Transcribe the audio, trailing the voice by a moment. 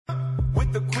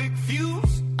with a quick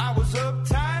fuse. I was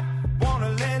uptight, wanna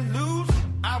let loose.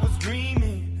 I was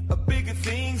dreaming of bigger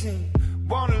things and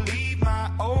wanna leave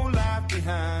my old life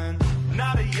behind.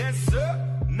 Not a yes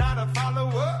sir, not a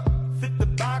follower. Fit the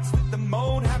box, fit the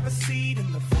mold, have a seat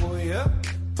in the foyer.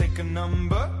 Take a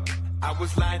number. I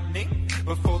was lightning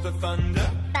before the thunder.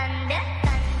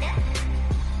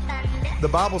 The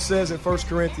Bible says in 1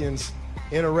 Corinthians,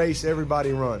 in a race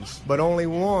everybody runs, but only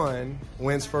one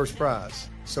wins first prize.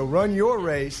 So run your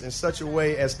race in such a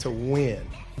way as to win.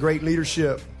 Great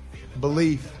leadership,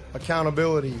 belief,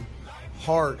 accountability,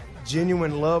 heart,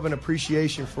 genuine love and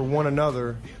appreciation for one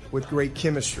another with great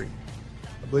chemistry.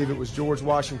 I believe it was George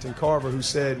Washington Carver who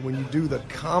said, when you do the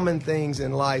common things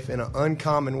in life in an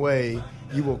uncommon way,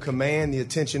 you will command the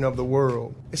attention of the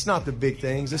world. It's not the big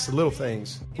things, it's the little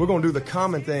things. We're going to do the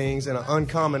common things in an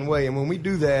uncommon way, and when we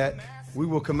do that, we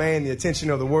will command the attention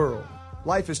of the world.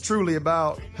 Life is truly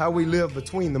about how we live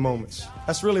between the moments.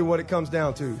 That's really what it comes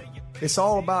down to. It's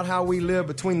all about how we live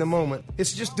between the moment.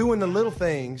 It's just doing the little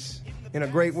things in a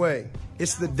great way.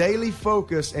 It's the daily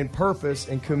focus and purpose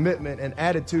and commitment and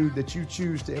attitude that you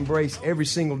choose to embrace every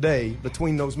single day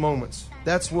between those moments.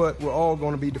 That's what we're all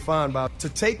going to be defined by. To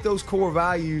take those core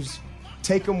values,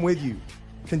 take them with you.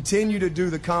 Continue to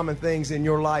do the common things in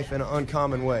your life in an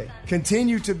uncommon way.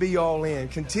 Continue to be all in.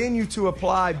 Continue to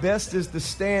apply best as the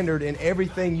standard in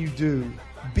everything you do.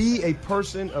 Be a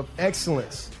person of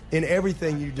excellence in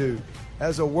everything you do.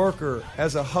 As a worker,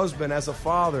 as a husband, as a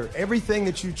father, everything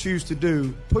that you choose to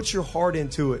do, put your heart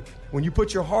into it. When you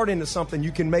put your heart into something,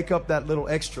 you can make up that little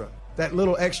extra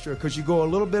because you go a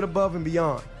little bit above and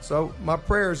beyond. So my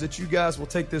prayer is that you guys will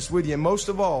take this with you, and most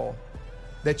of all,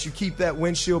 that you keep that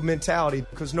windshield mentality,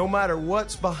 because no matter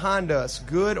what's behind us,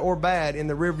 good or bad, in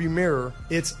the rearview mirror,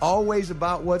 it's always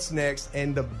about what's next,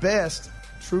 and the best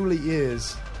truly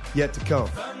is yet to come.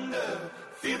 Thunder,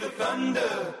 feel the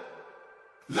thunder.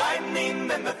 Lightning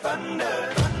and the thunder,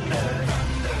 thunder,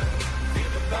 thunder, feel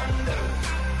the thunder.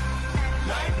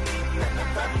 Lightning and the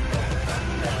thunder,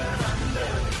 thunder, thunder,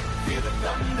 feel the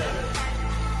thunder.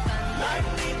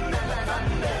 Lightning and the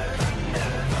thunder, thunder,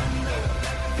 thunder,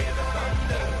 feel the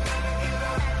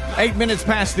thunder. 8 minutes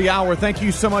past the hour. Thank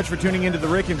you so much for tuning into the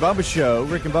Rick and Bubba Show.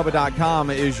 rickandbubba.com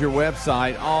is your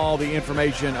website. All the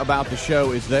information about the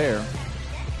show is there.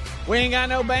 We ain't got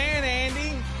no band,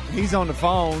 Andy. He's on the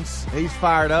phones. He's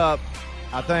fired up,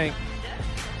 I think.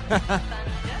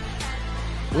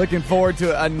 Looking forward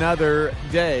to another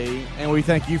day, and we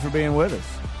thank you for being with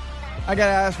us. I got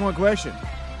to ask one question.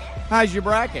 How's your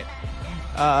bracket?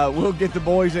 We'll get the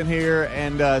boys in here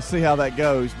and see how that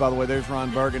goes. By the way, there's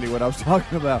Ron Burgundy, what I was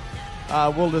talking about.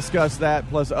 We'll discuss that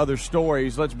plus other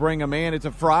stories. Let's bring them in. It's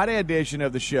a Friday edition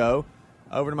of the show.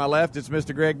 Over to my left, it's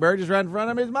Mr. Greg Burgess. Right in front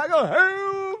of me is Michael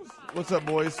Helms. What's up,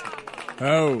 boys?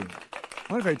 Oh.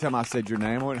 What if every time I said your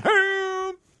name, I went,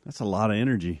 Helms? That's a lot of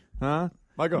energy. Huh?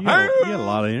 Michael, You got a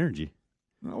lot of energy.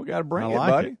 No, we got to bring I it, like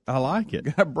buddy. it. I like it.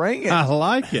 Got to bring it. I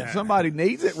like it. Somebody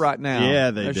needs it right now. Yeah,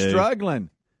 they They're do.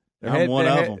 struggling. I'm one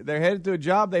of them. They're headed to a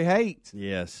job they hate.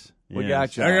 Yes. We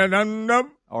yes. got you.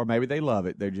 Or maybe they love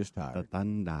it. They're just tired.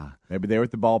 Thunder. Maybe they were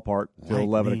at the ballpark till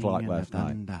 11 o'clock Lightning last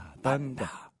night. and the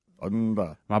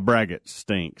thunder. My bracket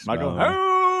stinks. Michael,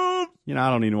 You know, I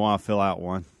don't even want to fill out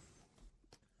one.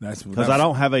 Because I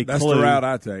don't have a clue. That's the route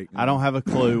I take. I don't have a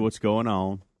clue what's going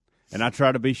on. And I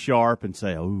try to be sharp and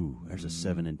say, oh, there's a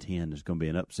 7 and 10. There's going to be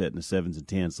an upset in the 7s and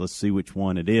 10s. Let's see which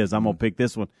one it is. I'm going to pick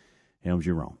this one. Helms,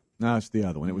 you're wrong. No, it's the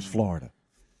other one. It was Florida.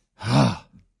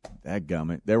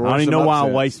 Dadgummit. There were I don't even some know why I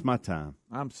upsets. waste my time.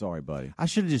 I'm sorry, buddy. I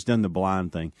should have just done the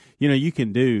blind thing. You know, you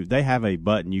can do, they have a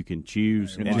button you can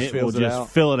choose, and just it will fills it just out?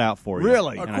 fill it out for you.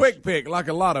 Really? A And quick pick, like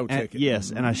a lotto and- ticket.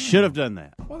 Yes, and I should have done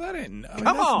that. Well, that ain't. Come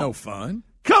that's on. no fun.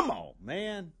 Come on,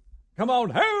 man. Come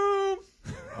on, Helms.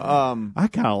 I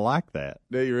kind of like that.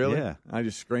 Do you really? Yeah. I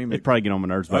just screamed It'd it. probably get on my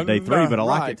nerves by day 3, but I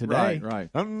like it today. Right.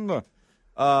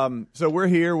 So we're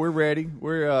here. We're ready.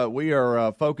 We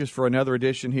are focused for another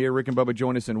edition here. Rick and Bubba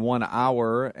join us in 1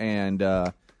 hour. And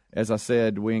as I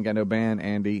said, we ain't got no band,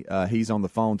 Andy. He's on the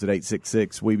phones at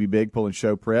 866 We Be Big, pulling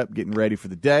show prep, getting ready for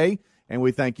the day. And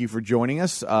we thank you for joining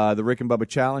us. The Rick and Bubba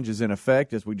Challenge is in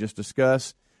effect, as we just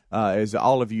discussed. As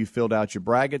all of you filled out your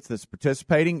brackets that's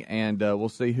participating, and we'll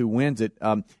see who wins it.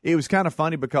 It was kind of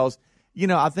funny because, you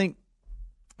know, I think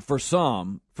for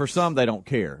some they don't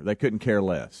care. They couldn't care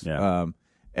less. Yeah.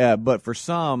 But for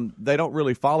some, they don't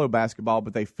really follow basketball,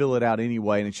 but they fill it out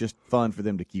anyway, and it's just fun for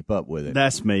them to keep up with it.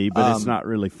 That's me, but it's not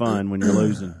really fun when you're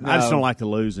losing. I just don't like to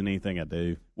lose in anything I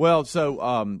do. Well,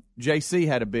 so JC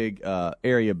had a big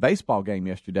area baseball game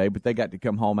yesterday, but they got to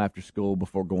come home after school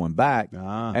before going back,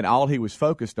 and all he was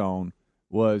focused on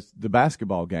was the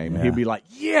basketball game. And he'd be like,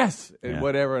 yes, and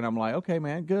whatever. And I'm like, okay,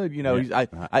 man, good. You know,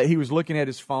 he was looking at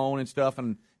his phone and stuff,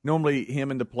 and normally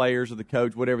him and the players or the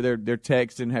coach, whatever, they're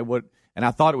texting, hey, what? And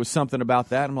I thought it was something about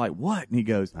that. I'm like, what? And he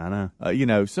goes, I know. You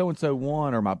know, so-and-so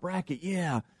won, or my bracket,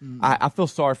 yeah. I feel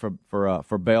sorry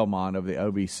for Belmont of the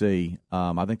OVC.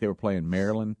 I think they were playing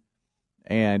Maryland,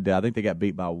 and I think they got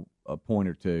beat by a point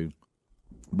or two.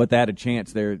 But they had a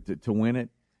chance there to win it,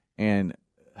 and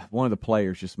one of the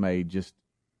players just made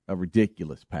a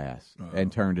ridiculous pass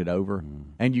and turned it over,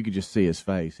 and you could just see his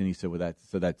face. And he said, well,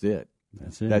 that's it.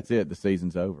 That's it. The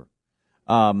season's over.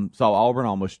 So Auburn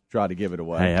almost tried to give it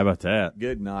away. Hey, how about that?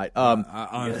 Good night. I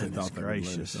honestly thought they would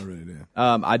lose. I really did.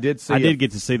 I did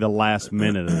get to see the last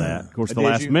minute of that. Of course, the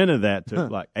last minute of that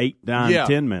took like 8, 9,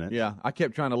 10 minutes. Yeah, I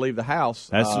kept trying to leave the house.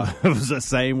 It was the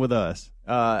same with us.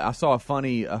 I saw a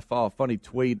funny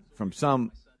tweet from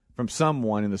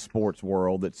someone in the sports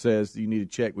world that says you need to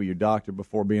check with your doctor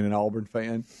before being an Auburn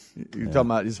fan. You're talking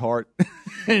about his heart,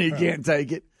 and he can't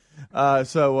take it.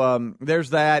 So there's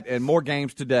that, and more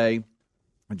games today.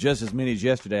 Just as many as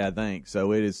yesterday, I think.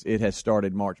 So it has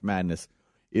started. March Madness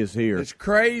is here. It's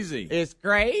crazy. It's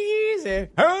crazy.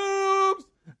 Hoops!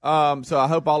 So I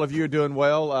hope all of you are doing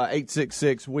well.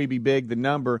 866-WE-BE-BIG, the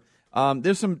number.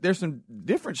 There's some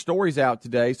different stories out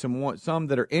today. Some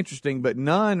that are interesting, but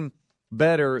none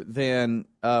better than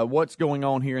what's going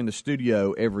on here in the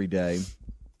studio every day.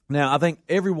 Now, I think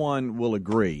everyone will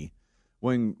agree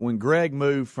when Greg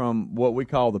moved from what we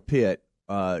call the pit.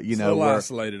 It's a little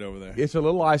isolated over there. It's a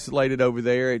little isolated over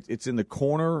there. It's in the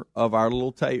corner of our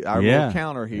little little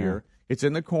counter here. Yeah. It's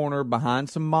in the corner behind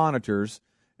some monitors,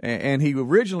 and he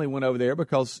originally went over there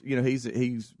because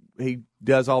he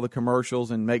does all the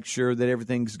commercials and makes sure that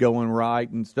everything's going right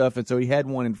and stuff. And so he had a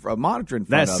monitor in front of him.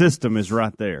 That system is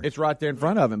right there. It's right there in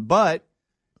front of him, but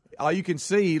all you can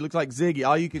see, he looks like Ziggy.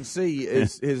 All you can see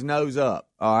is his nose up.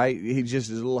 All right,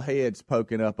 his little head's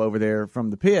poking up over there from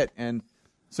the pit, and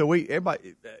so it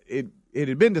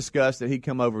had been discussed that he'd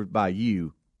come over by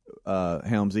you,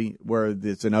 Helmsey, where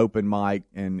it's an open mic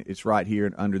and it's right here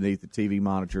underneath the TV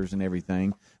monitors and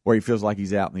everything, where he feels like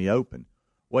he's out in the open.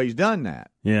 Well, he's done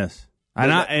that. Yes.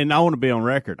 And I want to be on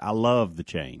record. I love the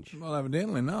change. Well,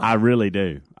 evidently not. I really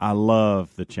do. I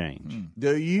love the change.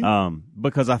 Do you?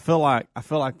 Because I feel like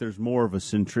there's more of a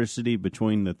centricity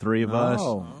between the three of us.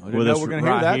 With us, we're going to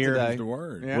hear that today. today. The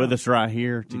word. Yeah. With us right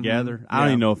here together. Mm-hmm. I don't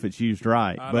even know if it's used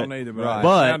right. I don't either,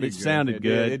 but it sounded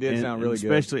good. It did sound really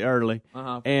good, especially early.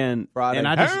 And Friday. And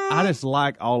I just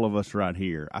like all of us right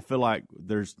here. I feel like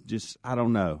there's just I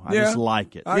don't know. I just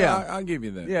like it. I'll give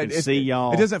you that. Yeah, see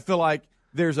y'all. It doesn't feel like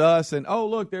there's us and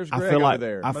look, there's Greg over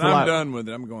there. I'm done with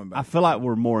it. I'm going back. I feel like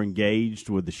we're more engaged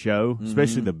with the show,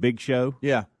 especially the big show.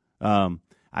 Yeah,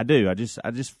 I do. I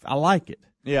like it.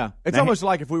 Yeah, it's almost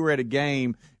like if we were at a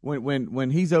game when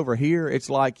he's over here, it's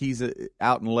like he's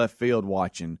out in left field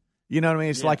watching. You know what I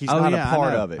mean? It's like he's not a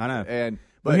part of it. I know. And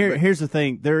but here's the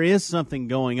thing: there is something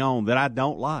going on that I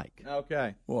don't like.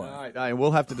 Okay. What? All right.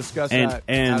 We'll have to discuss that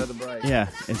out of the break. Yeah,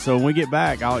 and so when we get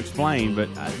back, I'll explain.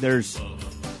 But there's.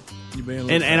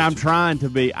 And I'm trying.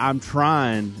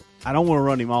 I don't want to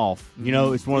run him off. You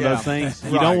know, it's one of those things.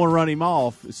 You don't want to run him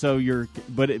off. So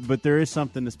but there is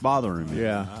something that's bothering me.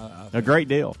 Yeah, a great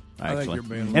deal actually.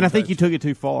 I think you took it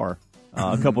too far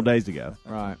a couple days ago.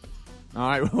 Right. All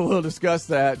right. We'll discuss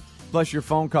that. Plus your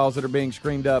phone calls that are being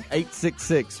screened up.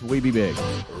 866-WE-BE-BIG.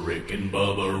 Rick and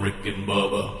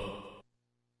Bubba.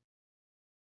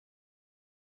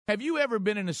 Have you ever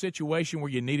been in a situation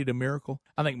where you needed a miracle?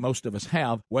 I think most of us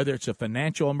have. Whether it's a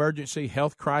financial emergency,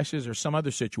 health crisis, or some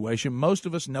other situation, most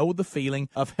of us know the feeling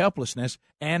of helplessness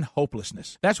and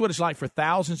hopelessness. That's what it's like for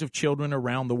thousands of children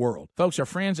around the world. Folks, our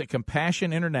friends at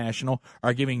Compassion International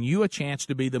are giving you a chance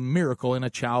to be the miracle in a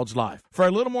child's life. For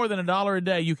a little more than $1 a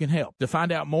day, you can help. To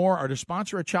find out more or to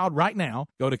sponsor a child right now,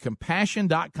 go to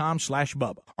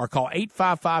compassion.com/Bubba or call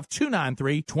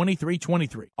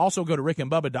 855-293-2323. Also go to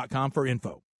rickandbubba.com for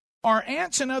info. Are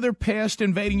ants and other pests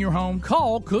invading your home?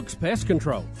 Call Cook's Pest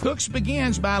Control. Cook's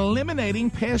begins by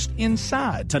eliminating pests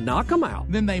inside. To knock them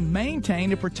out. Then they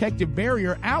maintain a protective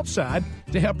barrier outside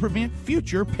to help prevent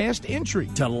future pest entry.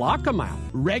 To lock them out.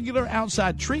 Regular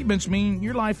outside treatments mean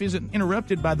your life isn't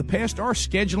interrupted by the pest or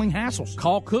scheduling hassles.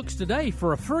 Call Cook's today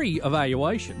for a free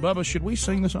evaluation. Bubba, should we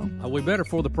sing the song? We better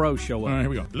for the pros show up. All right,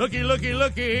 here we go. Looky, looky,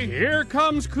 looky. Here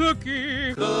comes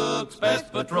Cookie. Cook's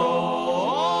Pest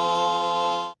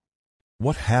Patrol.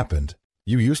 What happened?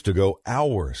 You used to go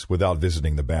hours without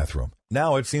visiting the bathroom.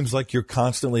 Now it seems like you're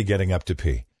constantly getting up to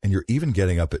pee, and you're even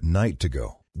getting up at night to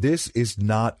go. This is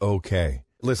not okay.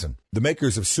 Listen, the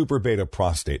makers of Super Beta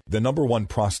Prostate, the #1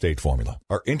 prostate formula,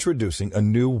 are introducing a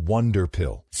new wonder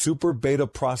pill, Super Beta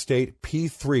Prostate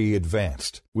P3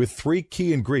 Advanced, with 3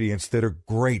 key ingredients that are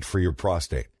great for your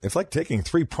prostate. It's like taking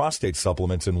 3 prostate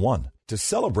supplements in one. To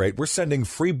celebrate, we're sending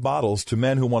free bottles to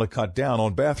men who want to cut down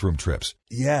on bathroom trips.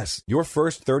 Yes, your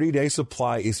first 30-day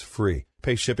supply is free.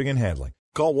 Pay shipping and handling.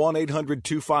 Call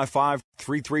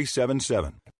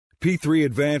 1-800-255-3377. P3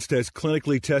 Advanced has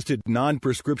clinically tested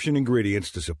non-prescription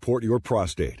ingredients to support your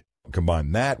prostate.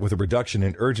 Combine that with a reduction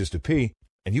in urges to pee,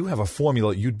 and you have a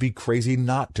formula you'd be crazy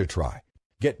not to try.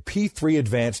 Get P3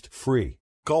 Advanced free.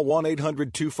 Call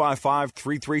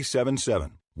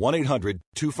 1-800-255-3377.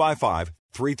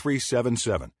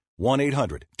 1-800-255-3377.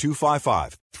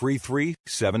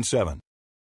 1-800-255-3377.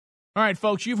 All right,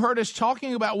 folks, you've heard us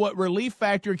talking about what Relief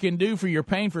Factor can do for your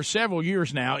pain for several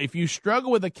years now. If you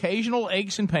struggle with occasional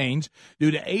aches and pains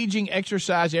due to aging,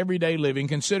 exercise, everyday living,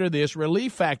 consider this.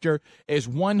 Relief Factor is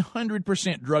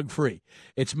 100% drug-free.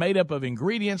 It's made up of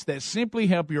ingredients that simply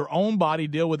help your own body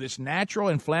deal with its natural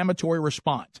inflammatory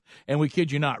response. And we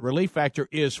kid you not, Relief Factor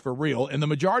is for real. And the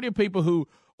majority of people who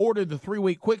ordered the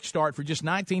 3-week quick start for just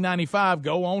 $19.95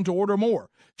 go on to order more.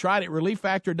 Try it at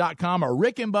ReliefFactor.com or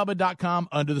RickandBubba.com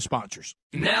under the sponsors.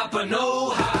 Napa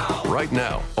know-how. Right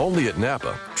now, only at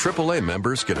Napa, AAA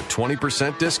members get a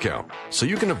 20% discount. So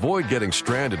you can avoid getting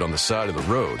stranded on the side of the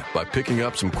road by picking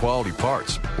up some quality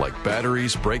parts like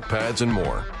batteries, brake pads, and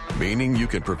more. Meaning you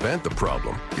can prevent the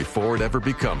problem before it ever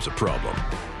becomes a problem.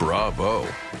 Bravo.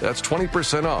 That's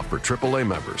 20% off for AAA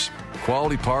members.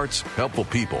 Quality parts, helpful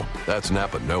people. That's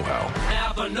Napa know-how.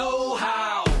 Napa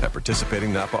know-how. At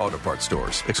participating Napa Auto Parts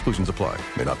stores. Exclusions apply.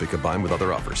 May not be combined with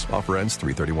other offers. Offer ends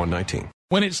 3/31/19.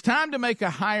 When it's time to make a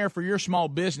hire for your small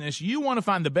business, you want to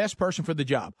find the best person for the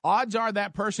job. Odds are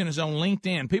that person is on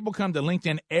LinkedIn. People come to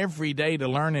LinkedIn every day to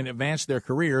learn and advance their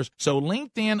careers, so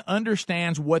LinkedIn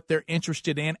understands what they're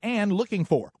interested in and looking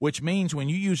for, which means when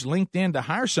you use LinkedIn to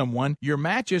hire someone, your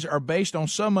matches are based on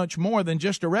so much more than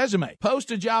just a resume.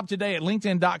 Post a job today at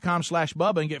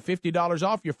LinkedIn.com/Bubba and get $50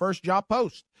 off your first job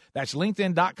post. That's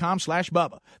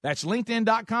LinkedIn.com/Bubba. That's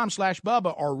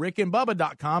LinkedIn.com/Bubba or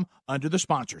RickandBubba.com under the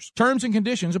sponsors. Terms and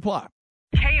conditions apply.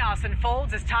 Chaos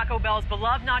unfolds as Taco Bell's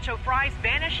beloved nacho fries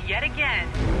vanish yet again.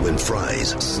 When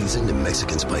fries, seasoned in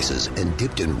Mexican spices and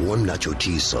dipped in warm nacho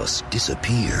cheese sauce,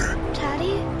 disappear,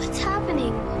 Daddy, what's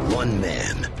happening? one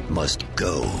man must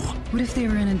go. What if they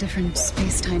were in a different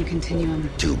space-time continuum?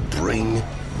 To bring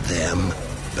them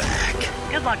back.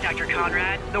 Good luck, Dr.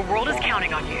 Conrad. The world is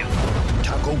counting on you.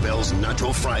 Taco Bell's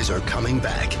nacho fries are coming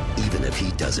back, even if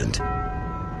he doesn't.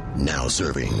 Now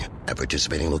serving at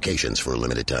participating locations for a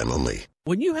limited time only.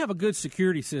 When you have a good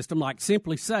security system like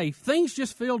Simply Safe, things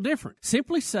just feel different.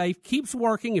 Simply Safe keeps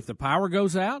working if the power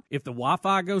goes out, if the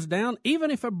Wi-Fi goes down, even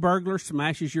if a burglar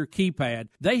smashes your keypad.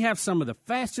 They have some of the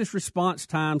fastest response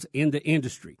times in the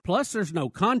industry. Plus, there's no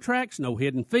contracts, no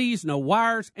hidden fees, no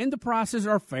wires, and the prices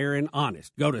are fair and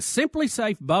honest. Go to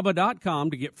simplysafebubba.com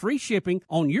to get free shipping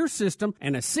on your system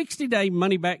and a 60-day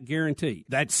money-back guarantee.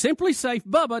 That's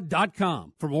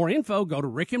simplysafebubba.com. For more info, go to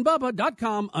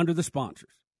rickandbubba.com under the sponsors.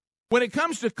 When it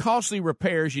comes to costly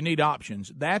repairs, you need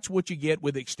options. That's what you get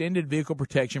with extended vehicle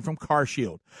protection from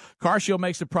CarShield. CarShield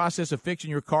makes the process of fixing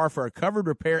your car for a covered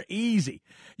repair easy.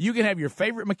 You can have your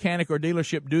favorite mechanic or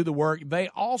dealership do the work. They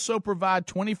also provide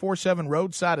 24/7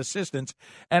 roadside assistance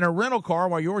and a rental car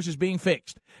while yours is being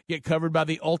fixed. Get covered by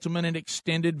the ultimate and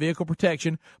extended vehicle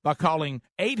protection by calling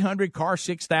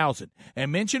 800-CAR-6000 and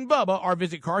mention Bubba or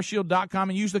visit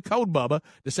carshield.com and use the code Bubba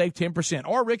to save 10%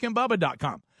 or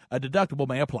rickandbubba.com. A deductible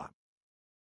may apply.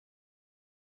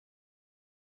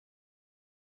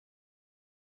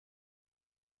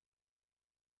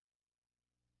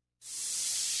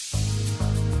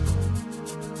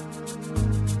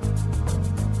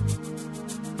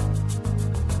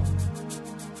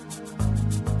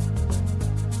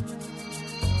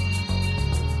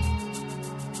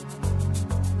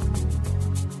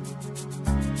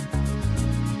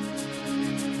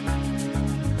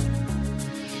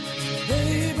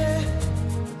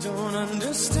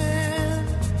 Understand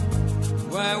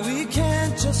why we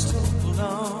can't just hold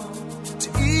on to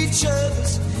each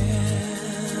other's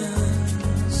hands.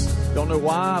 Don't know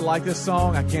why I like this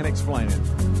song. I can't explain it.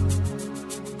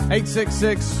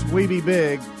 866 We Be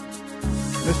Big.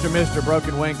 Mr.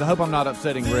 Broken Wings. I hope I'm not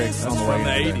upsetting Rick on the way in.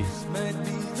 The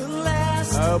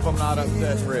 80s. I hope I'm not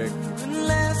upsetting Rick.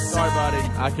 Sorry, buddy.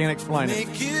 I can't explain it.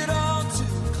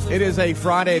 It is a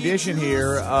Friday edition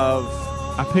here of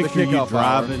I picture you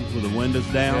driving hour with the windows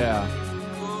down. Yeah.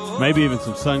 Maybe even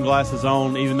some sunglasses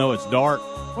on, even though it's dark.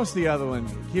 What's the other one?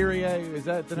 Kyrie? Is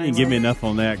that the You name? didn't give me enough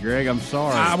on that, Greg. I'm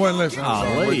sorry. I wasn't listening. I'm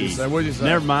sorry. What'd you Golly. say? What'd you say?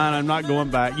 Never mind. I'm not going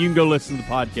back. You can go listen to the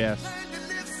podcast.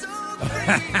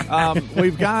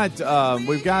 We've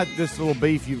got this little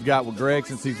beef you've got with Greg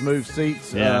since he's moved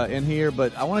seats in here,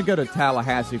 but I want to go to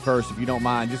Tallahassee first, if you don't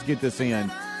mind. Just get this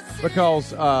in,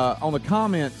 because on the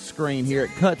comment screen here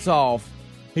it cuts off.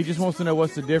 He just wants to know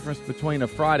what's the difference between a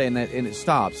Friday and it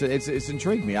stops. It's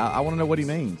intrigued me. I want to know what he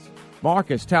means.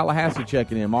 Marcus, Tallahassee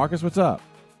checking in. Marcus, what's up?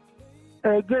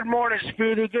 Hey, good morning,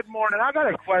 Speedy. Good morning. I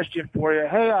got a question for you.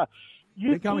 Hey,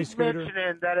 you keep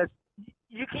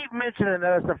mentioning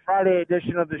that it's a Friday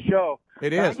edition of the show.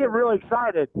 It and is. I get really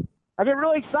excited. But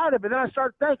then I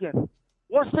start thinking,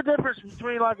 what's the difference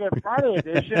between like a Friday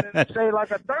edition and say like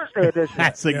a Thursday edition?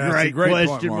 That's a great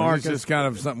question, point, Marcus. It's just kind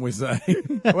of something we say.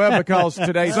 Well, because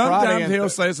today's Friday. Sometimes he'll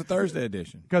say it's a Thursday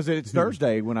edition. Because it's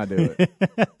Thursday when I do it.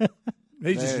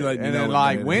 He's just letting you know. And then, what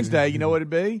like, day it is. Wednesday, you know what it'd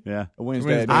be? Yeah. A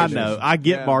Wednesday I edition. know. I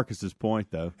get Marcus's point,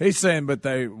 though. He's saying, but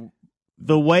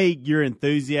the way your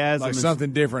enthusiasm like is,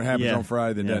 something different happens on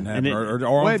Friday that doesn't happen. Or on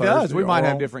well, it Thursday, does. We might or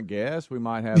have on- different guests. We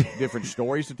might have different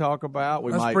stories to talk about.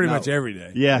 We That's might pretty know. much every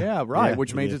day. Yeah, right. Yeah.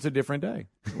 Which means Yeah. it's a different day.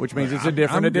 Which means it's a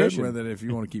different I'm good edition. with it if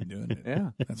you want to keep doing it. Yeah,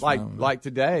 That's like fine. like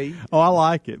today. Oh, I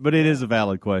like it, but it is a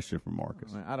valid question from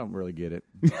Marcus. I don't really get it.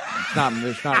 It's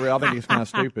not real. I think it's kind of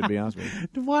stupid, to be honest with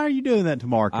you. Why are you doing that to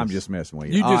Marcus? I'm just messing with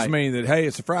you. You All just right. mean that, hey,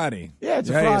 it's a Friday. Yeah, it's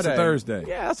a hey, Friday. it's a Thursday.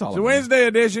 Yeah, that's all. It's I a mean. Wednesday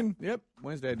edition. Yep,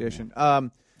 Wednesday edition.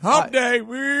 Hump day.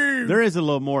 Woo! There is a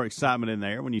little more excitement in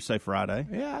there when you say Friday.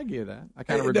 Yeah, I get that. I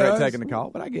kind of It regret does. taking the call,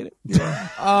 but I get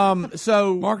it.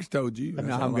 So Marcus told you. No,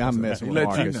 That's I'm, all I'm messing He with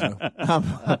let Marcus. you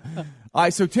know. All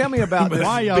right, so tell me about this.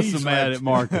 Why y'all so mad at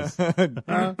Marcus? All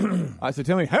right, so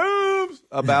tell me, Holmes,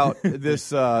 about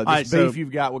this right, beef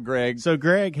you've got with Greg. So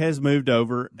Greg has moved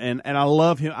over, and I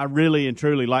love him. I really and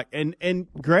truly like, and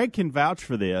Greg can vouch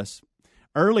for this.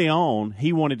 Early on,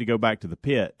 he wanted to go back to the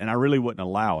pit, and I really wouldn't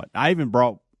allow it. I even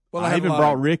brought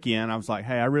Ricky in. I was like,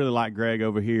 hey, I really like Greg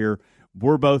over here.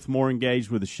 We're both more engaged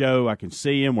with the show. I can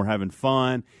see him. We're having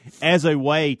fun. As a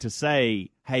way to say,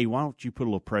 hey, why don't you put a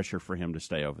little pressure for him to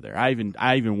stay over there? I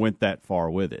even went that far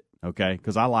with it, okay,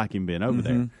 because I like him being over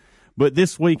there. But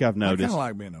this week I've I kind noticed of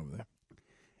like being over there.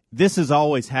 this has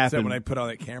always Except happened. when they put all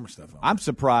that camera stuff on. I'm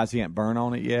surprised he ain't burn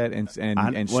on it yet and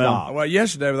well, stop. Well,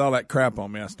 yesterday with all that crap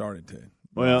on me, I started to.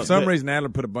 Well, for some reason, Adler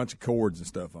put a bunch of cords and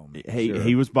stuff on me.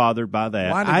 He was bothered by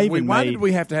that. Why did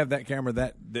we have to have that camera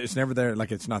that it's never there,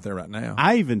 like it's not there right now?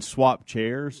 I even swapped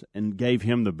chairs and gave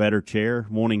him the better chair,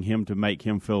 wanting him to make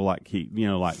him feel like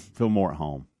feel more at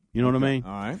home. You know what I mean?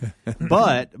 All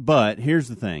right. But here's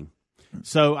the thing.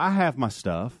 So I have my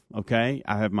stuff, okay?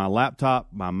 I have my laptop,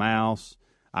 my mouse.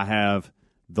 I have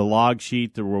the log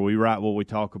sheet where we write what we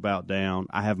talk about down.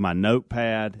 I have my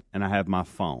notepad, and I have my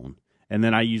phone. And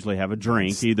then I usually have a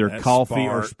drink, either coffee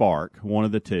or Spark, one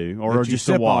of the two, or just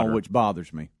a water. On, which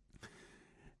bothers me.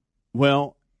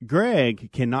 Well, Greg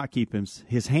cannot keep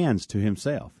his hands to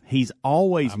himself. He's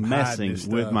always messing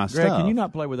with my Greg, stuff. can you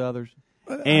not play with others?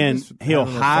 And he'll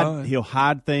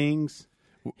hide things.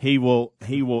 He will.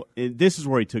 This is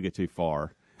where he took it too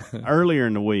far. Earlier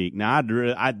in the week, now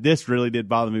this really did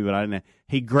bother me, but I didn't.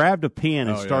 He grabbed a pen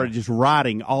and started just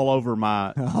writing all over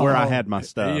where I had my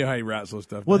stuff. Yeah, he writes those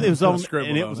stuff. Well, it was on, Scribble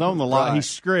and it was on the log. Right. He's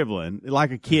scribbling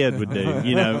like a kid would do,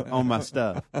 on my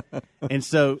stuff. And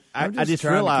so I just trying to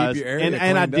keep realized, your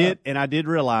area and I did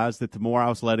realize that the more I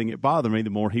was letting it bother me, the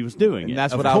more he was doing it. And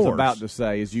that's of what I was course. about to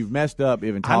say. Is you've messed up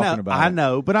even talking about it. I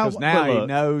know, but now look, he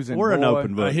knows. And we're an boy,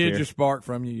 open book. I hid here. your Spark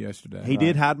from you yesterday. He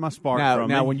did hide my Spark from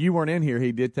me. Now, when you weren't in here,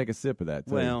 he did take a sip of that.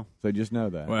 Too. Well, so just know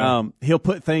that. Well, he'll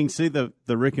put things. See the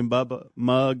Rick and Bubba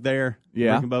mug there.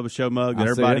 Yeah. Rick and Bubba show mug that I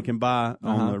see everybody it. can buy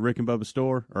on the Rick and Bubba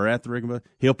store or at the Rick and Bubba.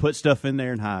 He'll put stuff in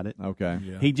there and hide it. Okay.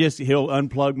 Yeah. He'll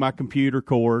unplug my computer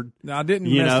cord. Now, I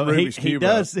didn't mess Ruby's he cube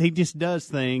does. up. He just does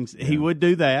things. He would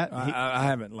do that. I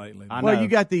haven't lately. I Well, know. you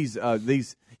got these.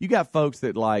 You got folks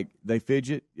that they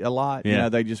fidget a lot. Yeah.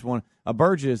 They just want. A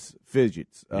Burgess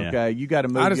fidgets. Okay, you got to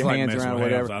I move just your like hands messing around,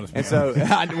 with whatever. hands. And so,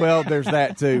 well, there's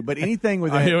that too. But anything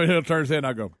within He'll turn his head and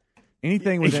I go.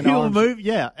 anything within He'll arms, move.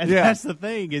 Yeah, and Yeah. that's the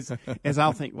thing is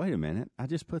I'll think, wait a minute, I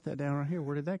just put that down right here.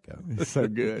 Where did that go? It's so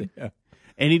good.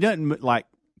 And he doesn't hide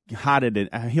it.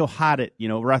 He'll hide it,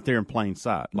 right there in plain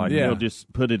sight. He'll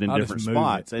just put it in I'll different just move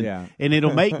spots, it. and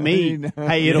it'll make me.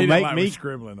 Hey, it'll make me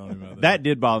scribbling on him. That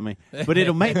did bother me, but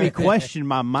it'll make me question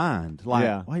my mind.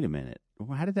 Yeah. Wait a minute,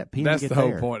 how did that pen That's get the whole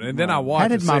there? point. And then I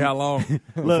watch and see how long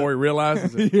before he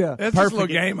realizes it. Yeah. That's just a little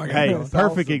game I got. Hey, going.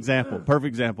 perfect example. Perfect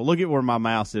example. Look at where my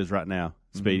mouse is right now,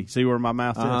 Speedy. See where my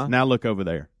mouse is? Now look over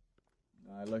there.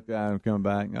 I looked at him coming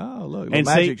back. Oh, look. And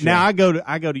see, now I go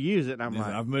to use it, and I'm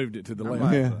like, I've moved it to the left.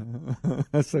 Like, yeah.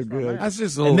 That's so good. That's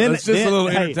just a little, a little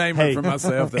entertainment for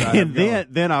myself. That I and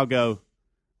then I'll go,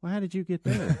 well, how did you get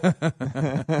there?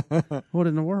 What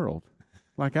in the world?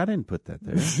 Like, I didn't put that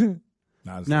there.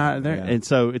 And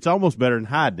so it's almost better than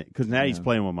hiding it because now he's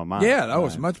playing with my mind. Yeah,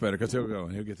 it's much better because he'll go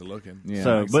and he'll get to looking. Yeah.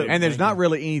 So, and there's not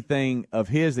really anything of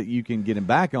his that you can get him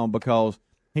back on because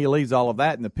he leaves all of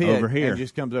that in the pit over here and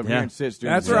just comes over here and sits.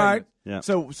 That's right. Yeah.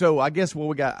 So I guess what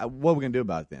we going to do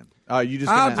about it then? You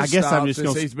just gonna, I guess I'm just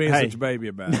going to. He's being such a baby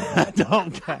about it.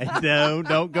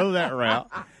 don't go that route.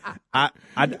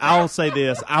 I'll say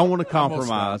this. I want to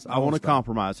compromise. I want to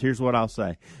compromise. Here's what I'll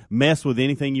say: mess with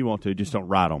anything you want to. Just don't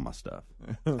write on my stuff.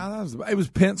 It was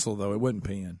pencil though. It wasn't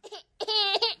pen.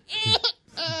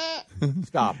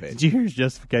 Stop it. Did you hear his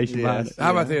justification behind it?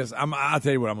 How about this? I'll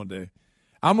tell you what I'm going to do.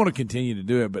 I'm going to continue to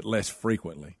do it, but less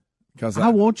frequently. Because I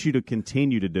want you to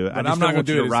continue to do it. But I just I'm not don't want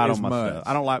gonna you do to it write as on my much. stuff.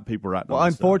 I don't like people writing on my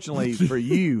stuff. Well, unfortunately for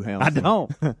you, Helmsey. I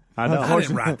don't. I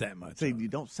didn't write that much. See, you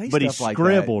don't say but stuff he like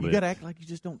scribbled that. it. You got to act like you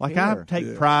just don't like care. I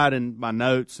take pride in my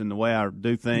notes and the way I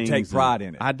do things. You take pride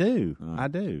in it. I do. I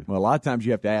do. Well, a lot of times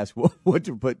you have to ask what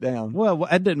to put down. Well,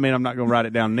 that doesn't mean I'm not going to write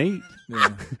it down neat.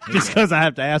 Just because I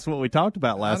have to ask what we talked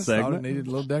about last segment. Thought it needed a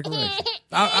little decoration.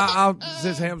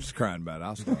 Since Ham's crying about it,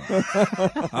 I'll start.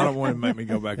 I don't want him to make me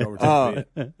go back over to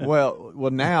the pit. Well,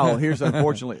 now here's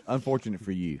unfortunate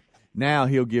for you. Now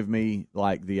he'll give me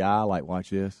like the eye, like watch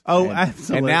this. Oh, and,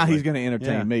 absolutely. And now he's going to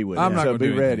entertain me with it. I'm not so going to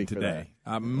be do ready today. For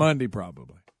that. Monday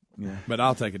probably. Yeah. But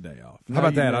I'll take a day off. How No,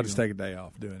 about you that? may I'll just go. take a day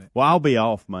off doing it. Well, I'll be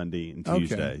off Monday and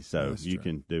Tuesday, Okay. so That's you true.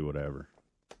 can do whatever.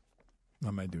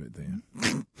 I may do it then.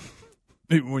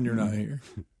 Even when you're not here.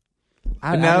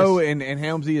 I know, and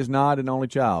Helmsey is not an only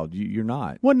child. You're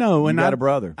not. Well, no, you and got a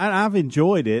brother. I've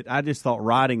enjoyed it. I just thought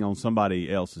riding on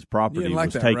somebody else's property like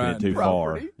was that taking riding it too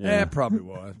property? far. Yeah, it probably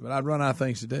was, but I'd run out of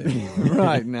things to do.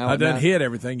 Right now, I done hit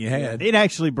everything you had. It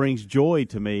actually brings joy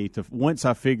to me to once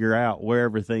I figure out where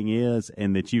everything is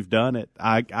and that you've done it.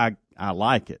 I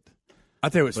like it. I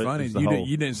tell you what's But funny. it's the You whole-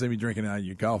 didn't see me drinking out of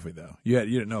your coffee though. You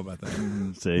didn't know about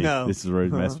that. See, No. this is where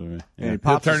he's messing with me. And he He'll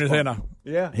pops turn his his head off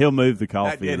Yeah, He'll move the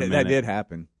coffee in a that minute. did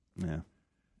happen. Yeah.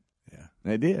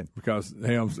 It did. because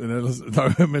Helms and then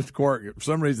Mr. Quirk. For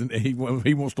some reason, he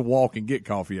wants to walk and get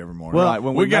coffee every morning. Well, Right,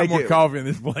 when we we got make more it- coffee in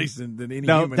this place than any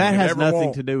No, human that can has ever nothing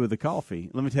want. to do with the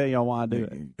coffee. Let me tell you why I do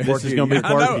it. This Quirky. is going to be I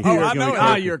know. quirky. Oh, It's I gonna know. be Ah,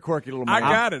 quirky. you're a quirky little I man.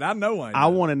 got it. I know. I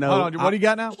want to know. Hold on, what do you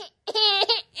got now?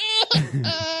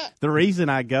 The reason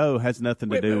I go has nothing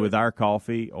to Wait a do minute. with our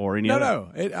coffee or any No,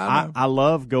 other. no. I know. I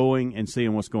love going and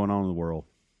seeing what's going on in the world.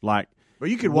 Like, Well,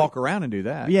 you could walk around and do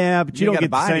that. yeah, but you don't gotta get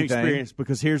the buy same anything. experience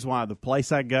because here's why. The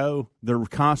place I go, they're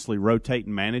constantly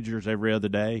rotating managers every other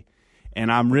day. And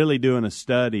I'm really doing a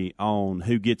study on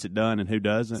who gets it done and who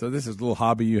doesn't. So this is a little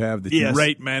hobby you have that Yes. you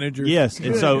rate managers? Yes,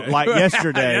 and so like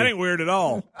yesterday. That ain't weird at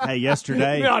all. Hey,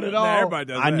 yesterday. Not at all. Everybody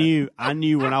does I that.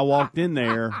 knew when I walked in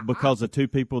there because of two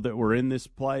people that were in this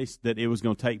place that it was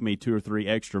going to take me 2 or 3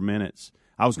 extra minutes.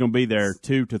 I was going to be there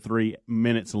 2 to 3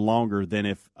 minutes longer than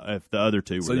if the other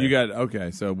two were So there. you got okay.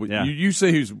 So Yeah. you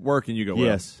see who's working. You go well,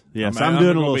 Yes. I'm I'm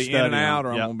doing a gonna little be in study and out, on or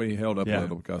it. I'm Yep. going to be held up Yeah. a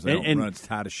little because they don't run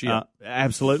tight as shit.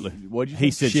 Absolutely. What'd you He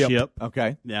say? said ship.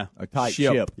 Okay. Yeah. A tight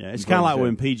Ship. ship. Yeah, it's kind of like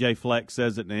when PJ Fleck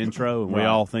says it in the intro, and we Right.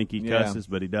 all think he Yeah. cusses,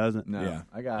 but he doesn't. No, Yeah.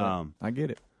 I got it. I get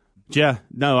it. Yeah,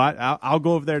 no, I'll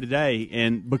go over there today,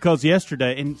 and because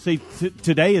yesterday, and see,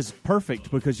 today is perfect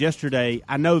because yesterday,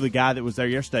 I know the guy that was there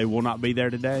yesterday will not be there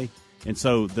today, and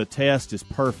so the test is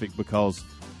perfect because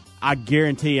I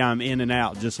guarantee I'm in and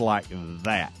out just like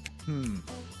that.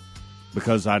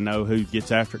 Because I know who gets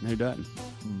after it and who doesn't.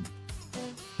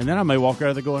 And then I may walk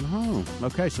out there going, oh,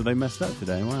 okay, so they messed up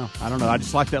today. Well, I don't know. I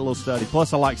just like that little study.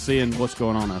 Plus, I like seeing what's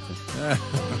going on out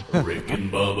there. Rick and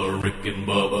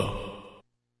Bubba.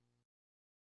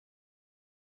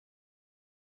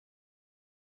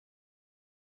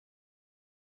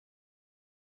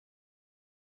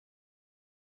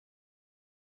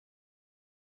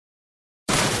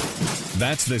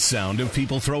 That's the sound of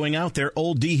people throwing out their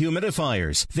old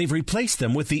dehumidifiers. They've replaced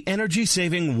them with the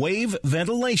energy-saving Wave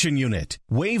Ventilation Unit.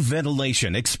 Wave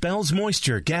Ventilation expels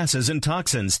moisture, gases, and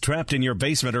toxins trapped in your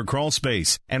basement or crawl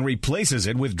space and replaces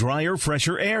it with drier,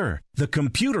 fresher air. The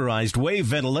computerized Wave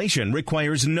Ventilation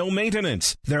requires no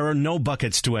maintenance. There are no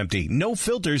buckets to empty, no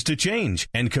filters to change,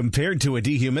 and compared to a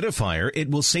dehumidifier,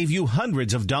 it will save you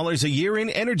hundreds of dollars a year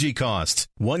in energy costs.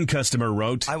 One customer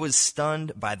wrote, I was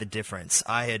stunned by the difference.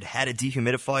 I had a dehumidifier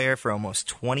dehumidifier for almost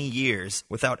 20 years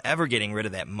without ever getting rid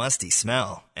of that musty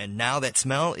smell. And now that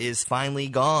smell is finally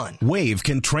gone. Wave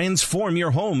can transform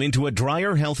your home into a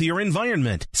drier, healthier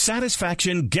environment.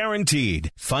 Satisfaction guaranteed.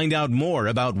 Find out more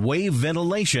about Wave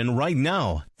Ventilation right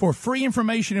now. For free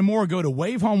information and more, go to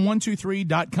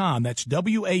wavehome123.com. That's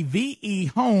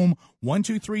WAVE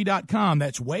home123.com.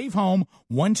 That's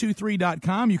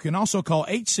wavehome123.com. You can also call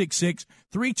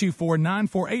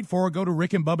 866-324-9484. Go to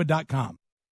rickandbubba.com.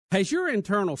 Has your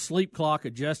internal sleep clock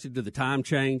adjusted to the time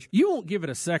change? You won't give it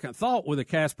a second thought with a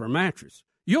Casper mattress.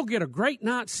 You'll get a great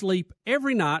night's sleep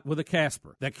every night with a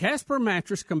Casper. The Casper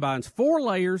mattress combines 4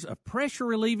 layers of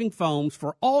pressure-relieving foams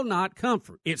for all-night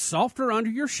comfort. It's softer under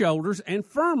your shoulders and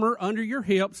firmer under your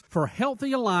hips for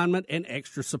healthy alignment and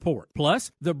extra support.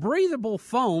 Plus, the breathable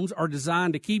foams are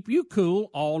designed to keep you cool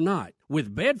all night.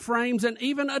 With bed frames and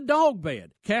even a dog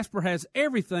bed, Casper has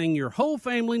everything your whole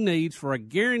family needs for a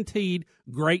guaranteed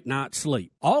great night's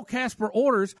sleep. All Casper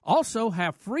orders also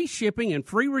have free shipping and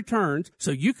free returns,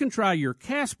 so you can try your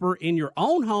Casper in your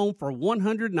own home for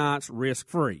 100 nights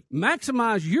risk-free.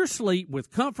 Maximize your sleep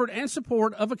with comfort and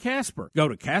support of a Casper. Go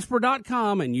to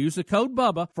Casper.com and use the code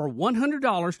BUBBA for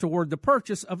 $100 toward the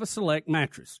purchase of a select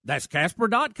mattress. That's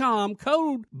Casper.com,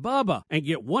 code BUBBA, and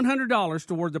get $100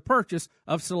 toward the purchase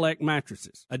of select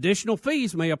mattresses. Additional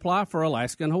fees may apply for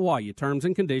Alaska and Hawaii. Terms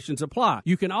and conditions apply.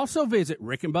 You can also visit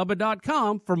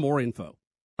rickandbubba.com for more info.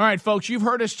 All right, folks, you've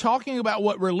heard us talking about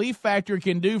what Relief Factor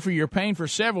can do for your pain for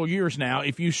several years now.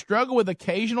 If you struggle with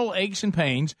occasional aches and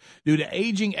pains due to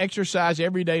aging, exercise,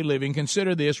 everyday living,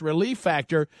 consider this. Relief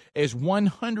Factor is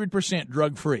 100%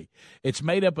 drug-free. It's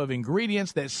made up of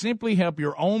ingredients that simply help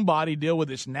your own body deal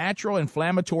with its natural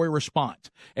inflammatory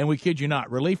response. And we kid you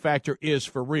not, Relief Factor is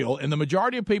for real. And the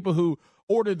majority of people who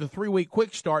ordered the 3-week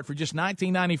quick start for just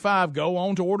 $19.95 go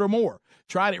on to order more.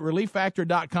 Try it at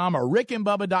ReliefFactor.com or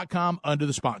rickandbubba.com under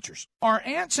the sponsors. Are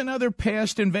ants and other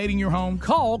pests invading your home?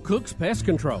 Call Cook's Pest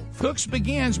Control. Cook's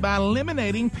begins by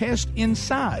eliminating pests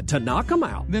inside. To knock them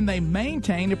out. Then they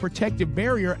maintain a protective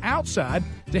barrier outside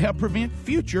to help prevent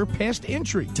future pest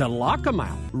entry. To lock them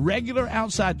out. Regular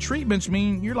outside treatments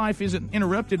mean your life isn't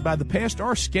interrupted by the pest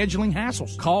or scheduling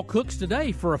hassles. Call Cook's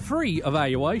today for a free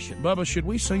evaluation. Bubba, should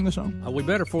we sing the song? We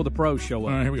better for the pros show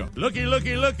up. All right, here we go. Looky,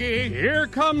 looky, looky. Here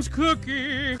comes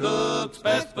Cookie. Cook's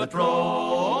Pest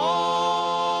Patrol.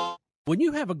 When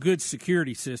you have a good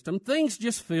security system, things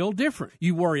just feel different.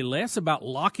 You worry less about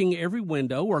locking every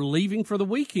window or leaving for the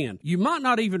weekend. You might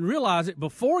not even realize it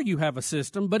before you have a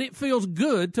system, but it feels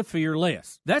good to fear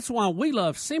less. That's why we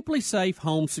love Simply Safe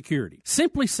Home Security.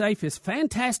 Simply Safe is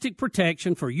fantastic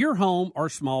protection for your home or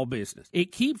small business.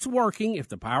 It keeps working if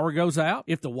the power goes out,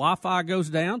 if the Wi-Fi goes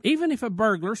down, even if a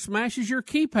burglar smashes your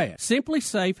keypad. Simply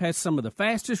Safe has some of the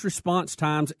fastest response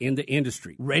times in the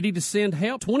industry. Ready to send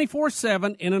help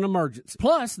 24/7 in an emergency.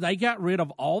 Plus, they got rid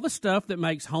of all the stuff that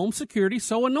makes home security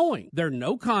so annoying. There are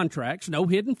no contracts, no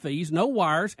hidden fees, no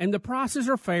wires, and the prices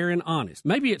are fair and honest.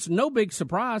 Maybe it's no big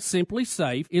surprise Simply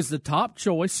Safe is the top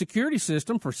choice security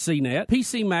system for CNET,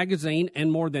 PC Magazine,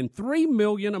 and more than 3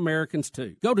 million Americans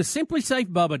too. Go to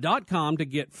simplysafebubba.com to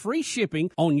get free shipping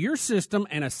on your system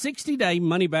and a 60-day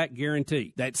money-back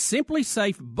guarantee. That's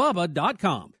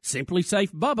simplysafebubba.com,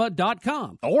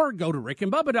 simplysafebubba.com, or go to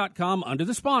rickandbubba.com under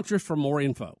the sponsors for more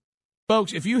info.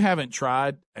 Folks, if you haven't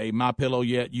tried a MyPillow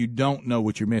yet, you don't know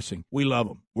what you're missing. We love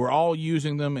them. We're all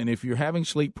using them, and if you're having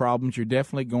sleep problems, you're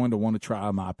definitely going to want to try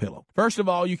a MyPillow. First of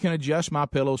all, you can adjust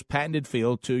MyPillow's patented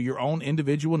feel to your own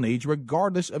individual needs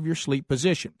regardless of your sleep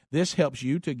position. This helps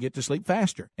you to get to sleep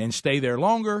faster and stay there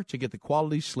longer to get the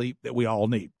quality sleep that we all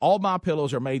need. All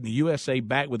MyPillows are made in the USA,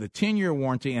 backed with a 10-year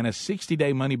warranty and a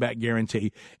 60-day money-back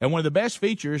guarantee, and one of the best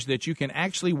features that you can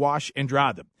actually wash and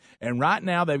dry them. And right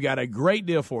now, they've got a great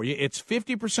deal for you. It's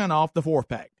 50% off the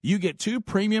 4-pack. You get 2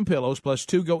 premium pillows plus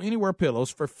 2 go-anywhere pillows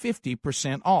for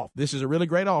 50% off. This is a really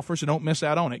great offer, so don't miss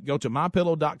out on it. Go to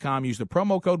MyPillow.com, use the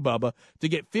promo code BUBBA to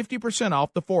get 50%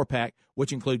 off the 4-pack,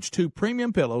 which includes 2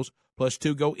 premium pillows plus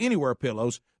 2 go-anywhere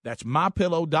pillows. That's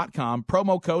MyPillow.com.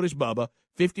 Promo code is BUBBA,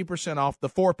 50% off the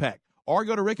 4-pack. Or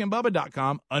go to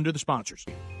rickandbubba.com under the sponsors.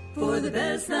 For the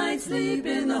best night's sleep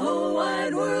in the whole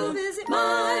wide world, visit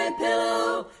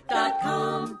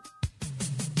MyPillow.com.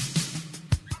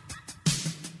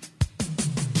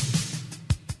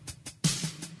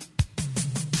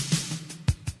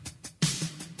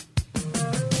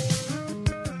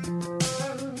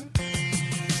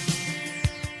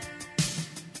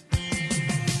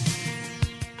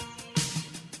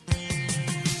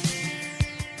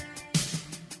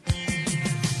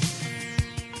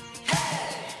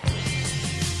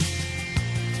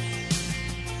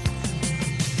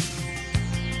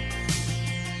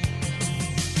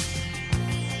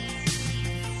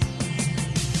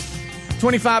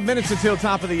 25 minutes until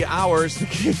top of the hour is the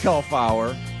Kickoff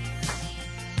Hour.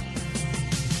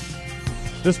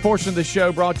 This portion of the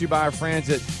show brought to you by our friends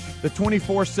at the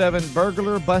 24/7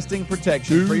 Burglar Busting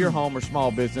Protection for your home or small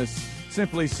business.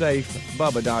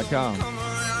 SimplySafeBubba.com.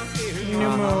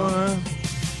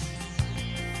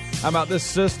 How about this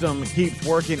system keeps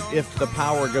working if the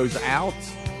power goes out,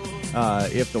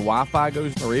 if the Wi-Fi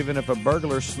goes, or even if a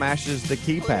burglar smashes the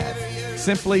keypad?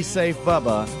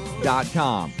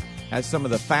 SimplySafeBubba.com has some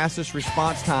of the fastest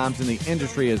response times in the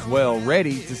industry as well,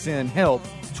 ready to send help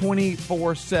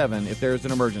 24/7 if there's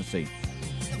an emergency.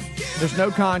 There's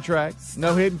no contract,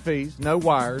 no hidden fees, no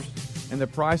wires, and the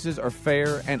prices are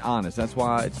fair and honest. That's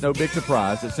why it's no big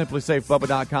surprise that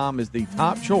SimplySafeBubba.com is the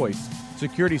top choice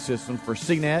security system for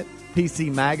CNET, PC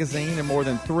Magazine, and more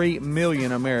than 3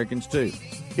 million Americans, too.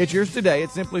 Get yours today at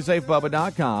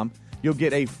SimplySafeBubba.com. You'll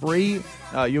get free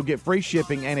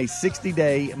shipping and a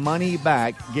 60-day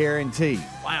money-back guarantee.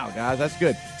 Wow, guys, that's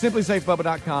good.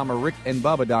 SimplySafeBubba.com or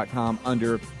RickandBubba.com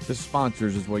under the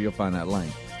sponsors is where you'll find that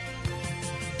link.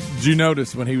 Did you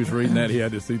notice when he was reading that, he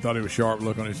thought it was sharp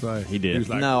look on his face? He did. He was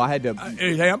like, no, I had to.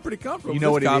 Hey, I'm pretty comfortable. You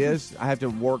know what it is? I have to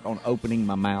work on opening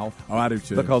my mouth. Oh, I do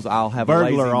too. Because I'll have a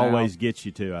lazy burglar mouth. always gets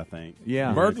you too. I think.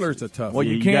 Yeah, burglar's a tough. Well, one.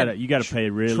 you can't. You got to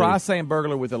pay really. Try saying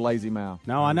burglar with a lazy mouth.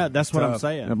 No, I know. That's what I'm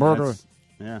saying. A burglar.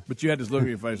 Yeah, but you had this look on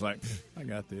your face like, I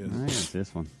got this. I got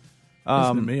this one.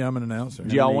 Listen to me, I'm an announcer.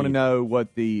 Do y'all want to know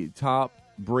what the top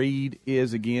breed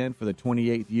is again for the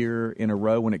 28th year in a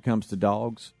row when it comes to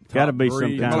dogs? Got to be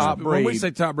some kind top of breed. When we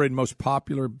say top breed, most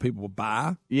popular people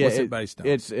buy. Yeah, what's it based on?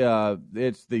 It's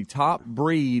the top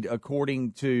breed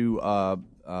according to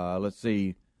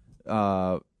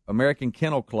American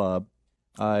Kennel Club.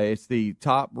 It's the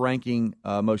top ranking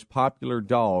most popular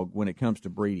dog when it comes to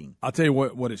breeding. I'll tell you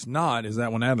what it's not is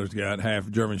that one Adler's got half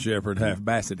German Shepherd, half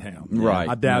Basset Hound. Right.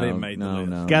 I doubt it made the list.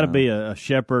 No, got to be a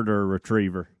Shepherd or a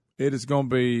Retriever. It is going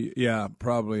to be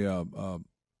probably a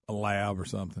Lab or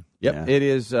something. Yep, Yeah. it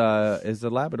is a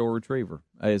Labrador Retriever.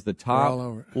 Is the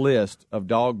top list of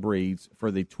dog breeds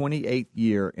for the 28th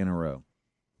year in a row.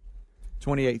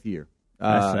 28th year.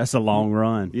 That's a long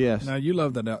run. Yes. Now you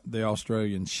love the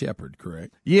Australian Shepherd,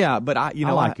 correct? Yeah, but I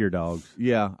like your dogs.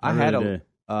 Yeah, I really had do.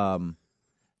 I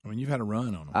mean, you've had a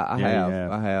run on them. I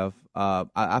have.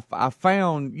 I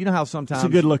found. You know how sometimes It's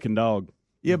a good looking dog.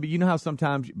 Yeah, but you know how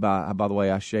sometimes, by the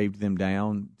way, I shaved them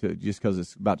down just because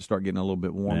it's about to start getting a little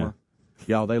bit warmer.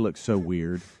 Yeah. Y'all, they look so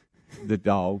weird. The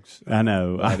dogs. I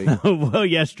know. Well,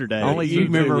 yesterday. Only you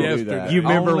remember. You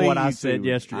remember only what I you said two.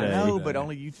 yesterday? I know, but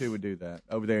only you two would do that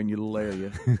over there in your little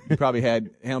area. You probably had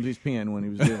Helmsey's pen when he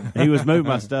was doing it. He was moving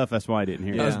my stuff. That's why I didn't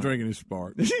hear. I was drinking his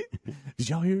Spark. Did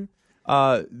y'all hear?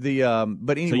 But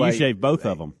anyway. So you shaved both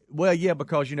of them? Well, yeah,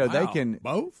 because they can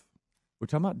both. We're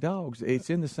talking about dogs.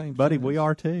 It's in the same. Buddy, sentence. we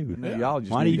are too. No, y'all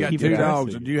just why do you got keep two it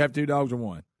dogs? aggressive? Do you have two dogs or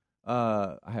one?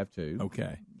 I have two.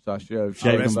 Okay. So I shaved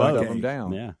them both both. of them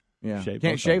down. Yeah. Yeah. Shave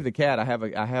Can't both shave of the cat. I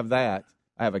have that.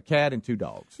 I have a cat and two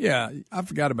dogs. Yeah, I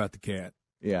forgot about the cat.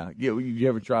 Yeah. You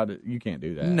ever tried to? You can't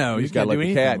do that. No, you you just got to can't let do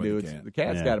the cat anything do with it. the cat. The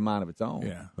cat's Yeah. got a mind of its own.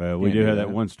 Yeah. Well, we Can't do have do that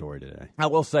that. one story today. I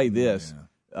will say this.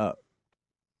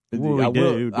 We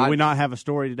do. Do we not have a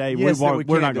story today? Yes, that we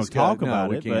we're can't not going to discuss. talk No, about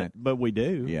we it, can't. but we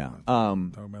do. Yeah.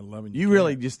 Talking about loving You your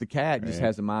really cat. just the cat just Yeah.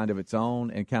 has a mind of its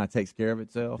own and kind of takes care of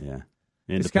itself. Yeah.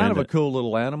 It's kind of a Independent. cool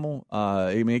little animal.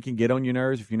 I mean, it can get on your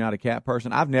nerves if you're not a cat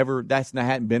person.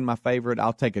 Hadn't been my favorite.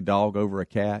 I'll take a dog over a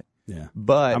cat. Yeah.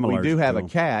 But I'm we allergic do have to a 'em.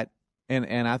 cat,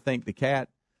 and I think the cat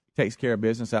takes care of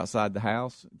business outside the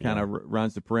house, kind of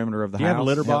runs the perimeter of the Do you house. have a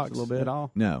litter helps box a little bit at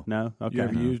all? No. No? Okay. You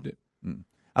ever used it?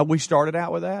 We started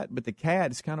out with that, but the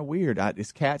cat is kind of weird.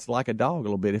 This cat's like a dog a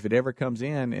little bit. If it ever comes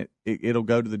in, it'll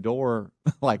go to the door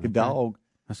like a dog.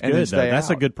 That's and good, then though. stay That's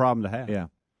a out. good problem to have. Yeah.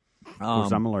 Of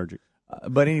course, I'm allergic.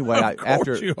 But anyway, Of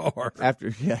course you are.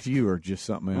 You are just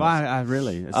something else. Well, I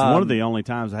really. It's one of the only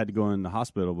times I had to go in the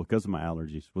hospital because of my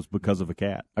allergies was because of a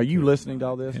cat. Are you listening to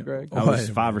all this, Greg? I was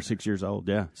 5 or 6 years old.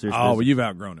 Yeah. Seriously. Oh, well, you've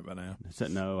outgrown it by now.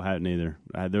 No, I hadn't either.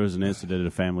 There was an incident at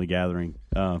a family gathering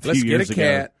a few Let's get years a ago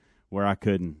cat. where I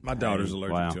couldn't. My daughter's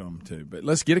allergic Wow. to them too. But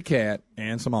let's get a cat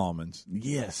and some almonds.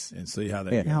 Yes. And see how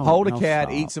that Yeah. goes. Hold a no, cat,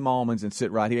 stop. eat some almonds, and sit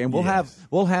right here, and we'll Yes.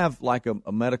 have like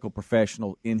a medical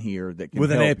professional in here that can With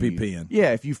an help EpiPen. you.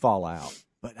 Yeah, if you fall out.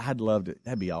 But I'd love to.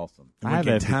 That'd be awesome. And I have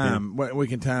EpiPen. we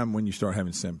can time when you start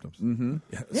having symptoms. Mm-hmm.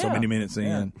 So Yeah. many minutes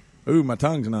in. Yeah. Ooh, my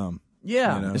tongue's numb.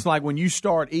 Yeah, You know? it's like when you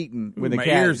start eating with Ooh, a my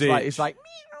cat. ears It's like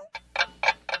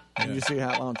Yeah. you see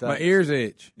how long time. My ears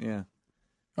itch. Yeah.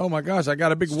 Oh my gosh, I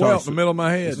got a big Starts whelp in the to- middle of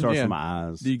my head. It starts Yeah. from my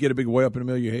eyes. Do you get a big whelp in the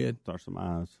middle of your head? Starts from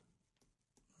my eyes.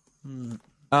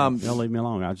 Y'all leave me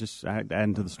alone. I just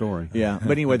adding to the story. Yeah,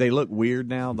 but anyway, they look weird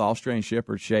now. The Australian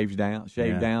Shepherd shaved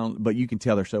down, but you can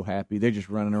tell they're so happy. They're just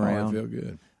running around. They feel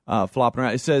good. Flopping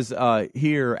around. It says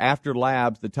here, after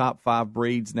labs, the top 5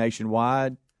 breeds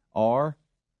nationwide are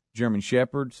German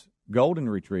Shepherds, Golden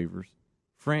Retrievers,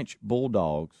 French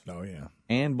Bulldogs,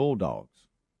 and Bulldogs.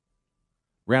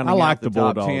 Rounding I like out the the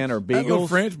top Bulldogs. 10 are That Beagles. little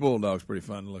French Bulldog's pretty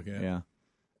fun to look at. Yeah.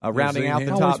 Rounding out the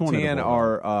him? top Always wanted a 10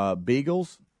 are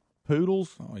Beagles,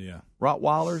 Poodles,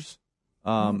 Rottweilers,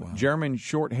 German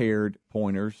short-haired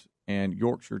pointers, and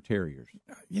Yorkshire Terriers.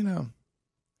 You know,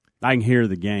 I can hear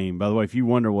the game. By the way, if you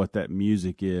wonder what that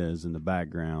music is in the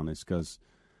background, it's because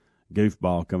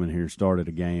Goofball coming here started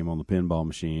a game on the pinball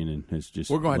machine, and it's just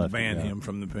we're going to left ban it go. him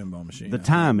from the pinball machine. The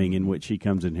timing in which he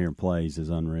comes in here and plays is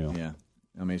unreal. Yeah.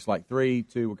 I mean, it's like 3,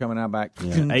 2, we're coming out back.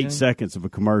 Yeah, 8 seconds of a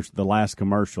commercial, the last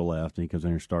commercial left, and he comes in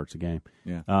here and starts the game.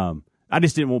 Yeah. I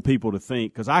just didn't want people to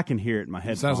think, because I can hear it in my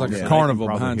head. Sounds like a carnival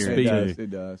behind Speed. It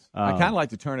does. I kind of like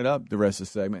to turn it up the rest of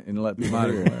the segment and let people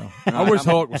hear it. I wish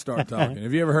Hulk would start talking.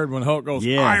 Have you ever heard when Hulk goes,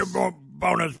 Yes.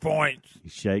 bonus points? He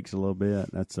shakes a little bit.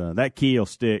 That's that key will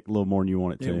stick a little more than you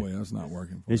want it to. Yeah, well, it's not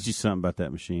working for It's just something about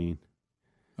that machine.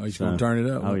 Oh, he's going to turn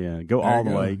it up? Oh, yeah. Go There all you the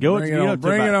go. way. Go Bring up it to on.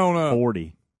 Bring it on up.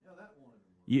 40.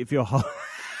 If you'll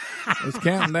It's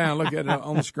counting down. Look at it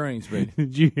on the screen, Speedy.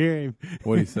 Did you hear him?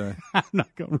 What did he say? I'm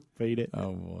not going to repeat it.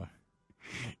 Oh, boy.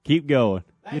 Keep going.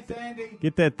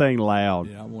 Get that thing loud.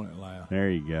 Yeah, I want it loud. There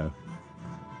you go.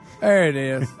 There it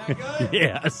is. Is that good?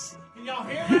 Yes. Can y'all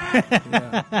hear that?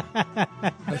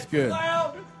 Yeah. That's good. Too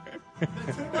loud? Is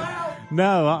that too loud?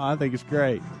 No, I think it's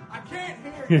great. I can't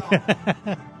hear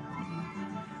y'all.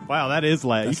 Wow, that is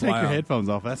loud. That's you take loud. your headphones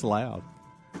off. That's loud.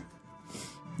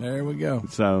 There we go.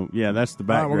 So, yeah, that's the All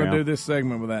right, background. we're going to do this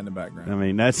segment with that in the background. I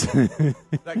mean, that's Is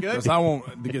that good? Because I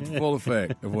want to get the full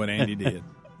effect of what Andy did.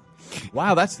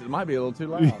 Wow, it might be a little too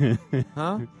loud.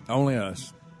 Huh? Only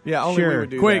us. Yeah, only we Sure. would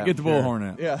do Quick, that. get the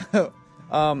bullhorn out. Yeah.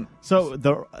 so.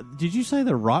 Did you say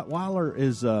the Rottweiler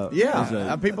is?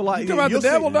 People like You talking about the you'll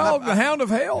devil see- dog, the hound of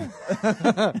hell?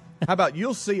 How about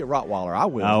you'll see a Rottweiler? I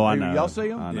will. Oh, I know. Y'all see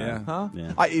them? I know. Yeah. Huh?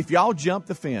 Yeah. If y'all jump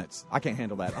the fence, I can't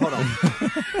handle that. Hold on.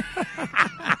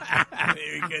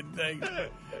 You couldn't think.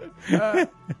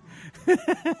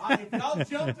 If y'all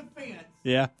jump the fence,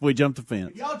 Yeah, we jumped the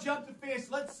fence. if y'all jump the fence,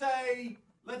 let's say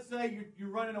you're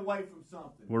running away from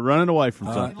something. We're running away from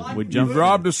something. like We you jumped. You've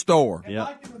robbed a store. And Yep.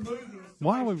 like in the movies,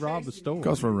 Why we somebody's robbed the chasing store? you,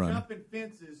 'Cause we're running. Jumping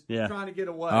fences, Yeah. trying to get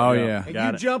away. Oh, yeah. And Got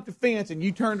you it. jumped the fence and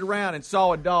you turned around and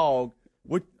saw a dog.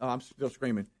 I'm still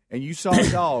screaming. And you saw a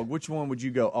dog. Which one would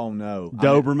you go? Oh no,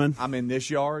 Doberman. I'm in this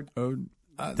yard.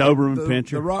 Doberman the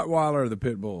Pinscher. The Rottweiler or the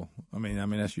Pit Bull? I mean,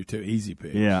 that's your two easy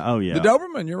picks. Yeah. Oh, yeah. The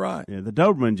Doberman, you're right. Yeah, the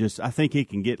Doberman I think he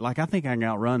can get, I think I can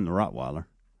outrun the Rottweiler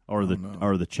or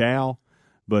the Chow,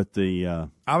 but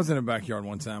I was in the backyard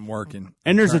one time working.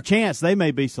 and there's a chance they may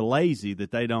be so lazy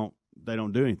that they don't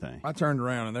do anything. I turned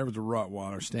around and there was a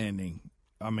Rottweiler standing,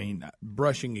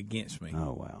 brushing against me.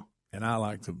 Oh, wow. And I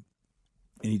like to,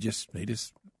 and he just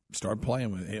started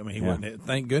playing with it. I mean, he wasn't,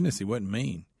 thank goodness he wasn't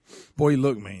mean. Boy, he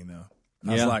looked mean though.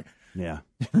 I was like, yeah.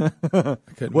 I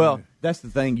couldn't Well, move. that's the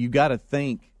thing. You got to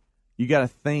think.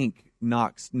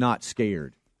 Not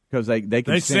scared because they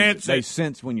can sense they it.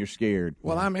 sense when you're scared.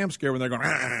 Well, I am scared when they're going.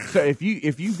 "Ah." So if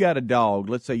you've got a dog,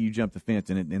 let's say you jump the fence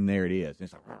and there it is.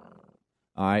 It's like,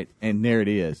 all right, and there it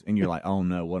is, and you're like, oh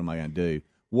no, what am I going to do?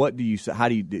 What do you say? How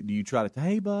do you try to?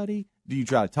 Hey, buddy, do you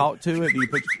try to talk to it? Do you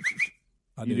put?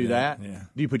 I You do that? Yeah.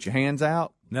 Do you put your hands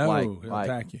out? No, Like- he'll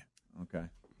attack you. Okay.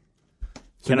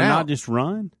 Can I now- not just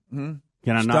run? Hmm?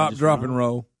 Can I not Stop, just drop, run? and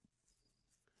roll.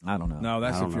 I don't know. No,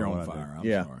 that's I don't if you're know on what I fire. I'm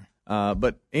yeah. sorry.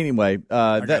 But anyway,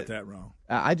 I got that wrong.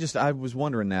 I was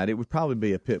wondering that it would probably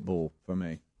be a pit bull for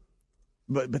me.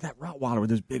 But that Rottweiler with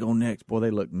those big old necks, boy,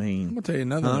 they look mean. I'm gonna tell you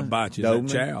another one that bites you.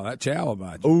 Doberman? That chow will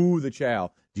bite you. Ooh, the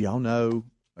chow. Do y'all know?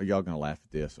 Are y'all going to laugh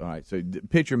at this? All right. So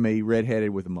picture me, redheaded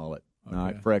with a mullet. All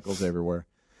right. Freckles everywhere.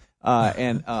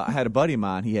 And I had a buddy of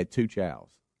mine. He had 2 chows.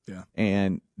 Yeah.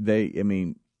 And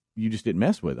you just didn't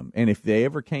mess with them. And if they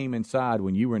ever came inside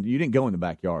when you didn't go in the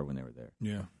backyard when they were there.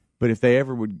 Yeah. But if they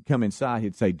ever would come inside,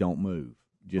 he'd say, "Don't move."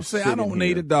 Just See, sit I in don't here."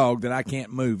 need a dog that I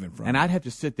can't move in front. And I'd have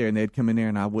to sit there, and they'd come in there,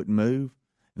 and I wouldn't move,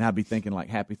 and I'd be thinking like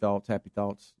happy thoughts,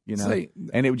 you know. See,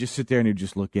 and it would just sit there, and it would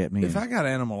just look at me. If and, I got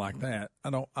an animal like that,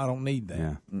 I don't need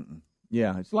that. Yeah.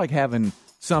 yeah, it's like having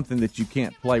something that you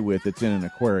can't play with that's in an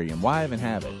aquarium. Why even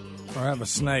have it? Or have a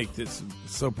snake that's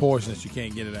so poisonous you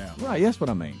can't get it out. Right, that's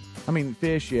what I mean. I mean,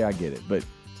 fish, yeah, I get it, but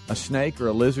a snake or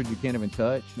a lizard you can't even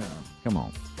touch? No. Come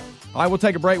on. All right, we'll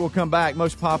take a break. We'll come back.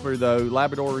 Most popular, though,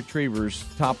 Labrador Retrievers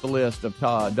top the list of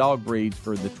dog breeds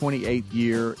for the 28th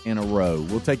year in a row.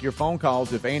 We'll take your phone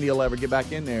calls if Andy will ever get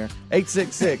back in there.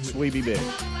 866 We Be Big.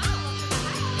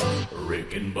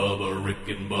 Rick and Bubba, Rick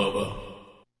and Bubba.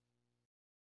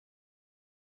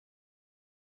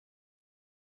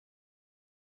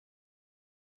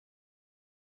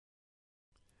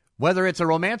 Whether it's a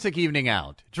romantic evening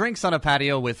out, drinks on a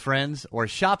patio with friends, or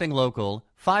shopping local,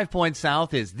 5 Points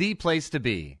South is the place to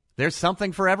be. There's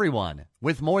something for everyone,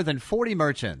 with more than 40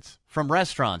 merchants, from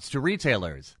restaurants to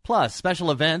retailers, plus special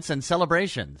events and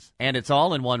celebrations. And it's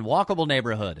all in one walkable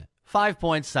neighborhood, 5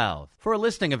 Points South. For a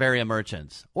listing of area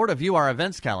merchants, or to view our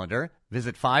events calendar,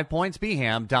 visit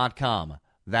 5pointsbeham.com.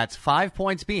 That's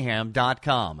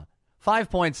 5pointsbeham.com. 5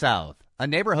 Points South, a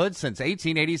neighborhood since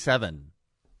 1887.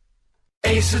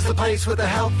 Ace is the place with the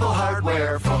helpful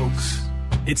hardware, folks.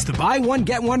 It's the buy one,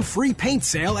 get one free paint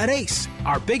sale at Ace,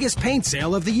 our biggest paint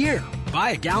sale of the year. Buy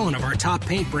a gallon of our top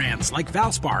paint brands like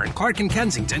Valspar and Clark &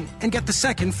 Kensington and get the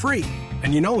second free.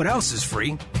 And you know what else is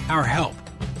free? Our help.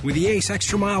 With the Ace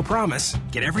Extra Mile Promise,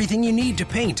 get everything you need to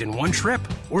paint in one trip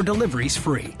or deliveries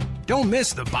free. Don't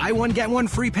miss the buy one, get one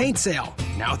free paint sale.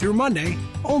 Now through Monday,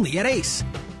 only at Ace.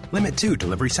 Limit 2,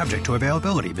 delivery subject to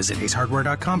availability. Visit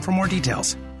acehardware.com for more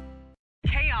details.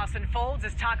 Chaos unfolds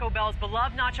as Taco Bell's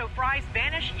beloved nacho fries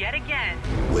vanish yet again.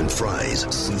 When fries,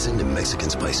 seasoned in Mexican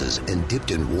spices and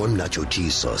dipped in warm nacho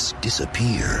cheese sauce,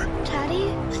 disappear, Daddy,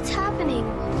 what's happening?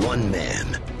 one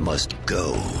man must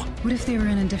go What if they were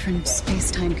in a different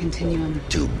space-time continuum?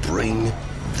 to bring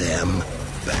them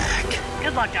back.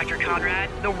 Good luck, Dr. Conrad.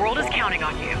 The world is counting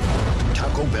on you.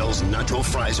 Taco Bell's nacho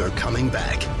fries are coming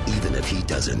back, even if he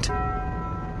doesn't.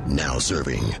 Now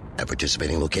serving at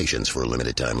participating locations for a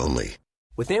limited time only.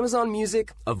 With Amazon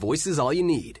Music, a voice is all you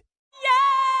need.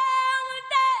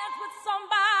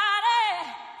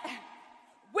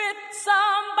 With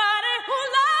somebody who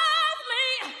loves me.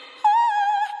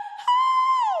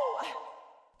 Ooh, ooh.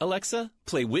 Alexa,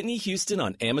 play Whitney Houston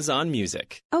on Amazon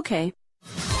Music. Okay.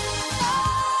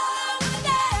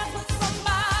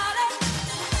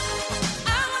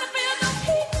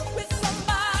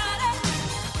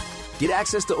 Get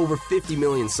access to over 50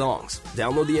 million songs.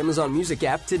 Download the Amazon Music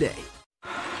app today.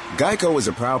 Geico is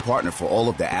a proud partner for all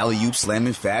of the alley-oop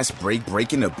slamming, fast break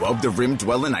breaking, above the rim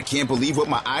dwelling. I can't believe what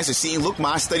my eyes are seeing. Look,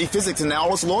 I study physics and now all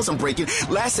those laws I'm breaking.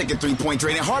 Last second 3-point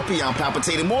draining, heartbeat I'm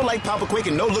palpitating, more like Papa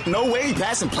Quaking. No look, no way,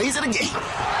 passing plays of the game.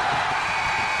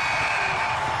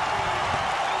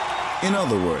 In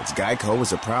other words, Geico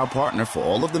is a proud partner for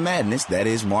all of the madness that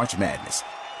is March Madness.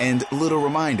 And little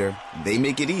reminder, they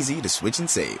make it easy to switch and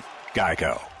save.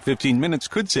 Geico. 15 minutes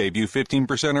could save you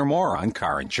 15% or more on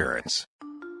car insurance.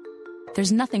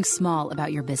 There's nothing small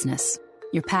about your business.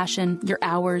 Your passion, your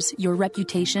hours, your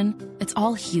reputation, it's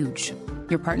all huge.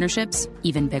 Your partnerships,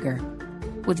 even bigger.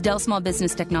 With Dell Small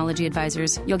Business Technology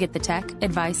Advisors, you'll get the tech,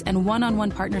 advice, and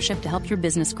one-on-one partnership to help your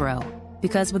business grow.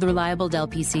 Because with reliable Dell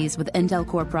PCs with Intel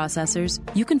Core processors,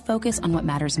 you can focus on what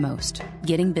matters most,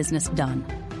 getting business done.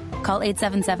 Call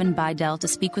 877-BUY-DELL to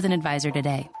speak with an advisor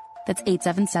today. That's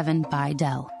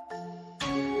 877-BUY-DELL.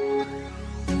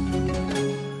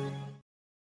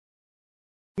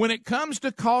 When it comes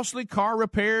to costly car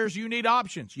repairs, you need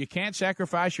options. You can't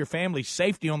sacrifice your family's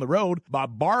safety on the road by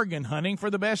bargain hunting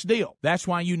for the best deal. That's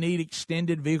why you need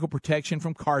extended vehicle protection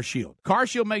from CarShield.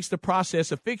 CarShield makes the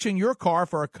process of fixing your car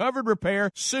for a covered repair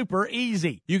super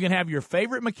easy. You can have your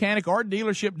favorite mechanic or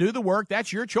dealership do the work.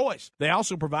 That's your choice. They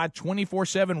also provide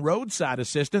 24/7 roadside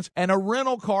assistance and a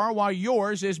rental car while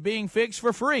yours is being fixed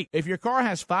for free. If your car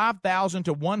has 5,000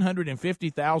 to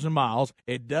 150,000 miles,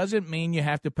 it doesn't mean you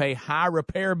have to pay high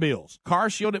repair bills.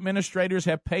 CarShield administrators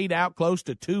have paid out close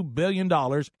to $2 billion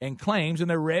in claims, and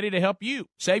they're ready to help you.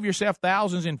 Save yourself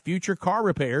thousands in future car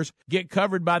repairs. Get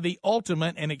covered by the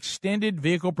ultimate and extended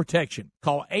vehicle protection.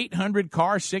 Call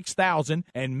 800-CAR-6000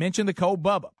 and mention the code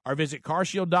BUBBA, or visit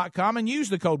carshield.com and use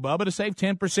the code BUBBA to save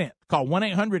 10%. Call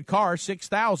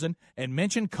 1-800-CAR-6000 and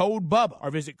mention code BUBBA, or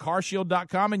visit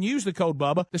carshield.com and use the code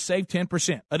BUBBA to save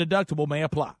 10%. A deductible may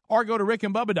apply. Or go to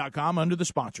rickandbubba.com under the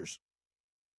sponsors.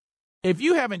 If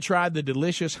you haven't tried the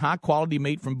delicious, high-quality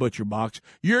meat from ButcherBox,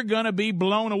 you're going to be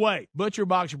blown away.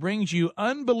 ButcherBox brings you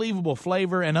unbelievable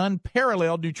flavor and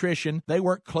unparalleled nutrition. They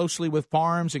work closely with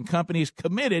farms and companies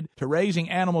committed to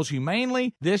raising animals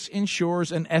humanely. This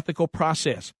ensures an ethical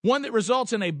process, one that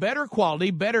results in a better quality,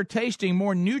 better tasting,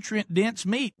 more nutrient-dense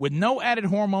meat with no added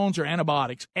hormones or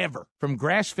antibiotics ever. From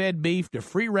grass-fed beef to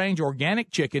free-range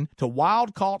organic chicken to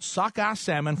wild-caught sockeye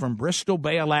salmon from Bristol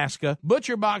Bay, Alaska,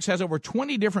 ButcherBox has over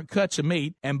 20 different cuts cuts of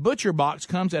meat, and Butcher Box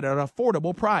comes at an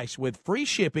affordable price. With free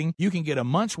shipping, you can get a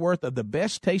month's worth of the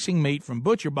best tasting meat from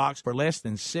Butcher Box for less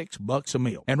than $6 a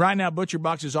meal. And right now, Butcher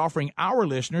Box is offering our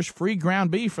listeners free ground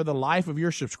beef for the life of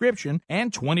your subscription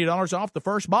and $20 off the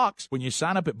first box when you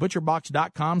sign up at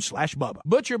butcherbox.com/Bubba.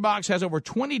 Butcher Box has over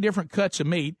 20 different cuts of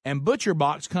meat, and Butcher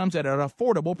Box comes at an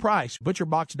affordable price.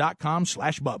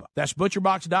 butcherbox.com/Bubba. That's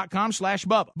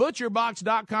butcherbox.com/Bubba.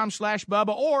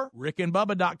 butcherbox.com/Bubba or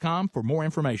rickandbubba.com for more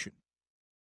information.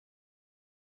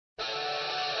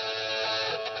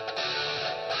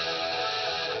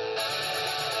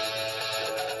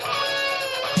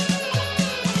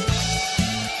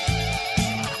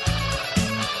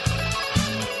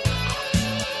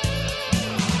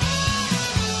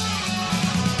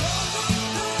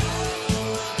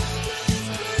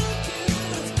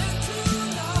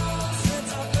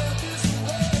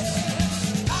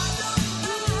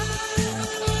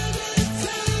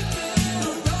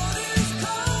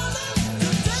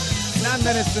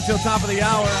 Minutes until top of the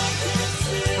hour.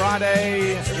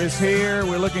 Friday is here.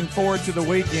 We're looking forward to the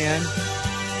weekend.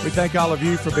 We thank all of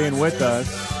you for being with us.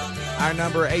 Our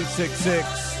number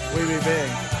 866 We Be Big.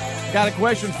 Got a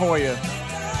question for you.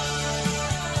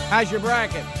 How's your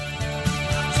bracket?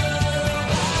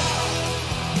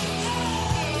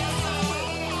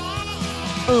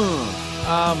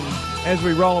 As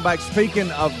we roll back, speaking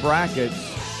of brackets,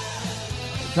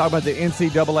 talk about the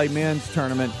NCAA men's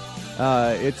tournament.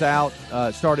 It's out.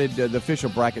 The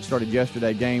official bracket started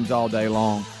yesterday. Games all day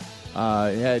long.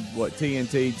 It had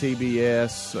TNT,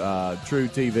 TBS, True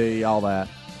TV, all that.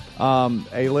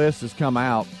 A list has come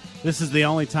out. This is the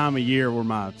only time of year where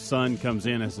my son comes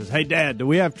in and says, "Hey, Dad, do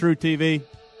we have True TV?"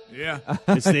 Yeah,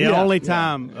 it's the only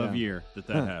time of year that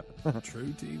happens.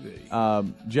 True TV.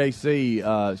 JC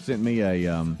sent me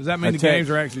a. Does that mean the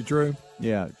games are actually true?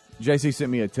 Yeah, JC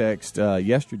sent me a text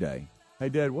yesterday. Hey,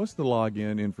 Dad, what's the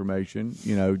login information,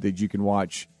 that you can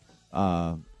watch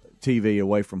TV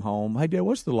away from home? Hey, Dad,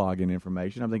 what's the login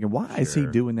information? I'm thinking, why is he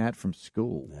doing that from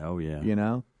school? Oh,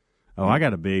 yeah. Oh, I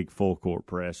got a big full court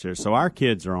press here. So our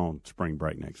kids are on spring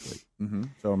break next week. Mm-hmm.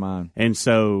 So are mine. And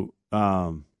so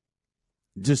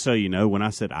just so you know, when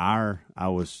I said that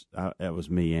was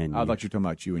me and you. I thought you were talking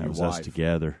about you and your wife. Us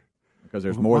together. Because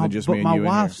there's more than just me and you in But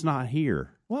my wife's not here.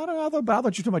 Well, I thought you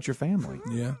were talking about your family.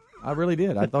 Yeah. I really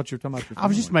did. I thought you were talking about your family. I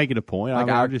was just making a point. Like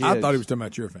I thought he was talking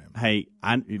about your family. Hey,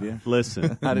 you did?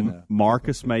 Listen, I didn't know.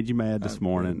 Marcus made you mad this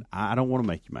morning. I don't want to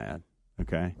make you mad,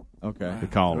 okay? Okay. The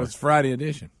caller. It's Friday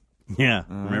edition. Yeah,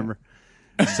 remember?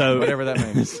 So whatever that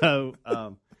means. So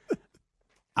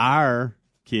our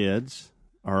kids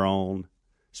are on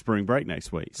spring break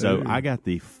next week. So I got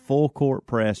the full court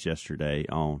press yesterday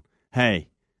on, hey,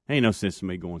 ain't no sense in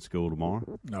me going to school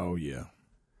tomorrow. Oh, yeah.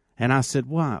 And I said,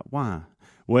 why?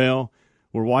 Well,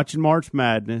 we're watching March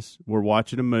Madness, we're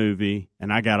watching a movie,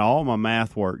 and I got all my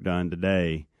math work done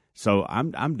today, so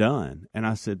I'm done. And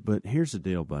I said, but here's the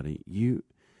deal, buddy.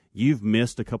 You've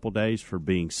missed a couple days for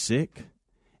being sick,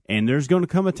 and there's going to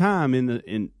come a time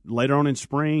in later on in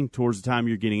spring, towards the time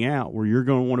you're getting out, where you're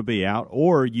going to want to be out,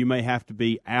 or you may have to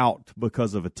be out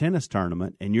because of a tennis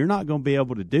tournament, and you're not going to be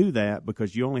able to do that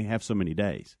because you only have so many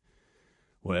days.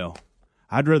 Well,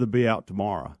 I'd rather be out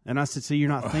tomorrow. And I said, see, you're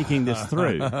not thinking this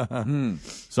through.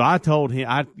 So I told him,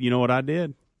 you know what I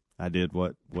did? I did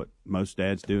what most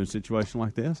dads do in a situation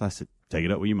like this. I said, take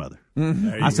it up with your mother.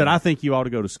 I said, I think you ought to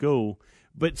go to school.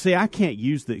 But, see, I can't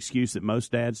use the excuse that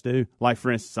most dads do. Like,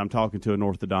 for instance, I'm talking to an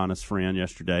orthodontist friend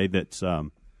yesterday that's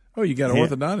oh, you got an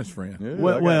orthodontist friend.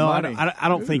 Yeah, I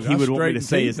don't think he would want me to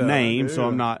say his name, so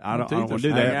I'm not. I don't want to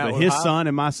do that. But his son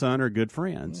and my son are good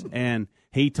friends, and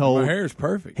he told my hair is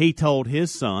perfect. He told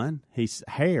his son his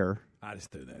hair. I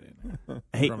just threw that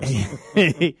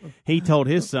in. He told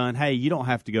his son, "Hey, you don't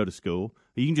have to go to school.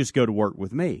 You can just go to work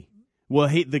with me." Well,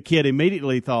 the kid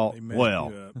immediately thought,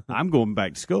 well, I'm going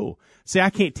back to school. See, I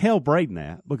can't tell Braden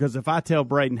that, because if I tell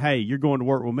Braden, hey, you're going to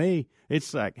work with me,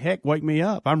 it's like, heck, wake me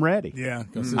up. I'm ready. Yeah.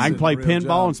 I can play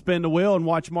pinball and spin the wheel and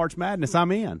watch March Madness.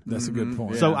 I'm in. That's a good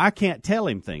point. So I can't tell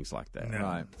him things like that. No.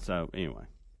 Right. So anyway.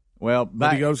 Well,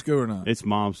 did he go to school or not? It's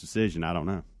Mom's decision. I don't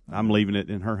know. I'm leaving it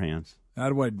in her hands.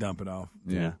 I'd wait to dump it off.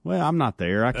 Yeah. Well, I'm not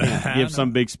there. I can't give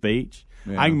some big speech.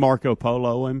 Yeah. I can Marco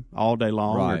Polo him all day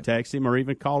long, or text him, or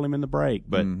even call him in the break.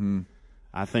 But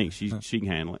I think she can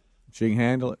handle it. She can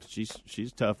handle it. She's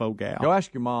a tough old gal. Go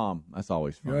ask your mom. That's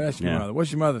always fun. Go ask your mother.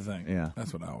 What's your mother think? Yeah,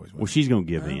 that's what I always want. Well, she's going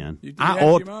to give in.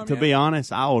 To be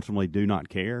honest, I ultimately do not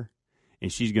care,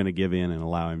 and she's going to give in and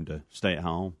allow him to stay at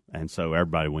home, and so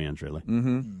everybody wins, really.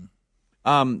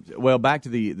 Well, back to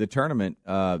the tournament.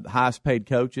 Highest paid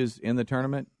coaches in the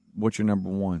tournament. What's your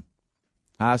number one?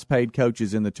 Highest paid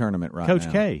coaches in the tournament right now.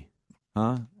 Coach K.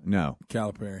 Huh? No.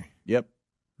 Calipari. Yep.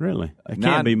 Really? It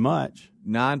can't be much.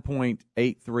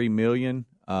 $9.83 million.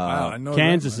 Wow, I know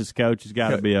Kansas's coach has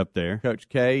got to be up there. Coach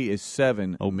K is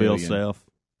 $7 million. Bill Self.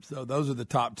 So those are the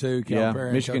top two. Yeah.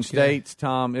 Michigan State's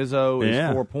Tom Izzo is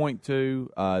Yeah.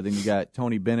 4.2. Then you got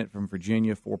Tony Bennett from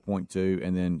Virginia, 4.2,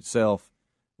 and then Self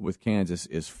with Kansas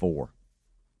is 4.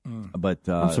 But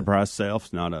I'm surprised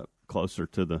Self's not up closer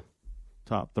to the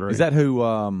top 3. Is that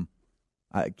who?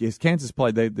 Is Kansas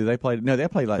played? Did they play? No, they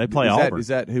play Auburn. Is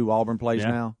that who Auburn plays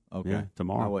Yeah. now? Okay, Yeah,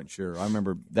 tomorrow. I wasn't sure. I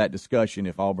remember that discussion.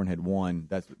 If Auburn had won,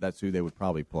 that's who they would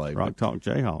probably play. Rock Talk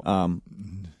Jayhawk.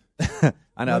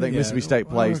 I know. I think Mississippi State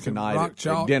plays tonight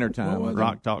at dinner time.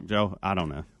 Rock Talk Joe. I don't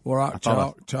know. Rock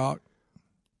Talk.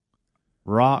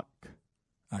 Rock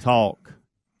Talk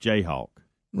Jayhawk.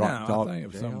 Rock Talk. I think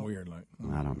it was something weird like.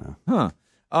 I don't know. Huh.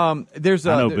 I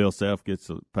know Bill Self gets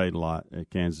paid a lot at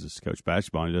Kansas to coach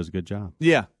basketball, and he does a good job.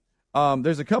 Yeah.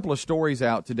 There's a couple of stories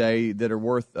out today that are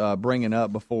worth bringing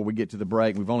up before we get to the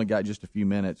break. We've only got just a few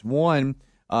minutes. One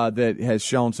that has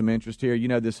shown some interest here. You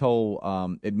know, this whole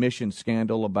admission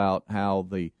scandal about how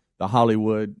the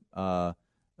Hollywood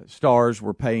stars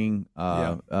were paying,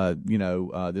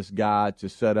 this guy to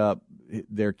set up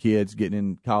their kids getting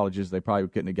in colleges they probably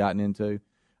couldn't have gotten into.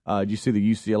 Did you see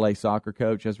the UCLA soccer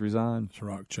coach has resigned? It's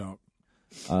Rock Chalk.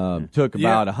 Took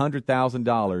about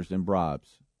 $100,000 in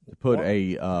bribes to put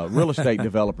a real estate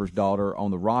developer's daughter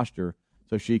on the roster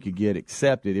so she could get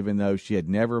accepted, even though she had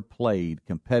never played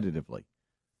competitively.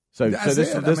 So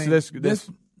this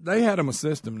they had them a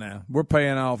system now. We're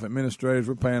paying off administrators.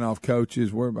 We're paying off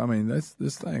coaches.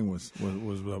 This thing was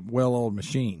a well-oiled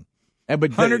machine.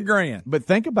 But $100,000. But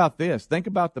think about this. Think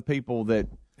about the people that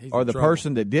are the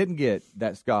person that didn't get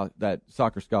that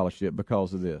soccer scholarship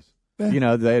because of this. Yeah. You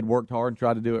know, they had worked hard and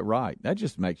tried to do it right. That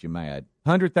just makes you mad.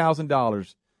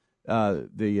 $100,000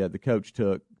 the coach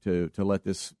took to let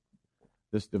this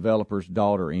developer's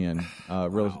daughter in,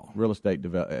 real estate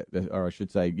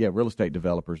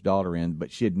developer's daughter in,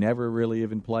 but she had never really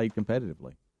even played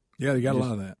competitively. Yeah, you got a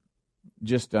lot of that.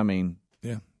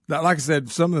 Yeah. Like I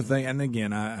said, some of the things, and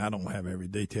again, I don't have every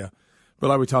detail. But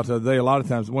like we talked the other day, a lot of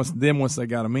times once they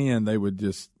got them in, they would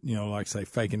just, like say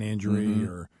fake an injury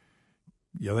or,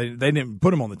 they didn't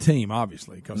put them on the team,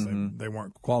 obviously, because they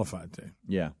weren't qualified to.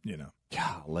 Yeah.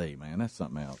 Golly, man, that's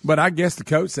something else. But I guess the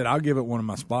coach said, I'll give it one of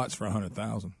my spots for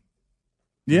 $100,000.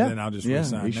 Yeah. And then I'll just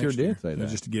resign he sure next did year, say that.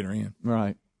 just to get her in.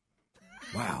 Right.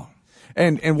 Wow.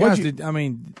 And what did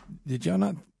y'all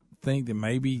not think that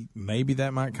maybe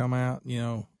that might come out?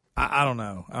 I don't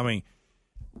know.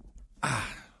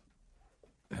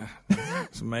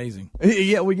 It's amazing.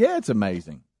 Yeah, it's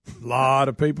amazing. A lot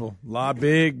of people, a lot of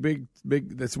big.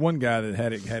 That's one guy that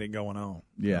had it going on.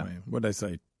 Yeah. What'd they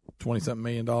say? $20-something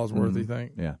million worth. You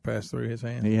think? Yeah. Passed through his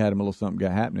hand. He had a little something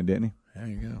happening, didn't he? There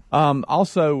you go.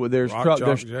 Also, there's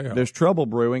trouble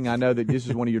brewing. I know that this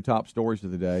is one of your top stories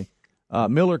of the day.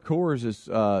 Miller Coors is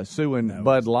suing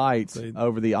Bud Light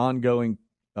over the ongoing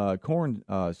corn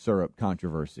syrup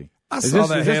controversy. Is this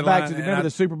back to remember the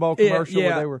Super Bowl commercial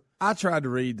where they were? I tried to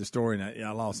read the story and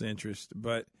I lost interest,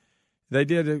 but they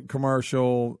did a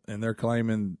commercial and they're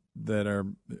claiming that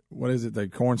the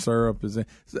corn syrup is in.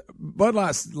 Bud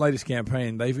Light's latest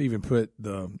campaign. They've even put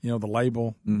the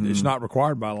label. It's not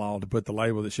required by law to put the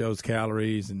label that shows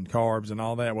calories and carbs and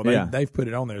all that. Well, they've put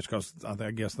it on there because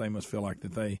I guess they must feel like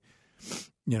that they,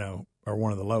 are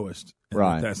one of the lowest. And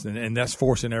right. That's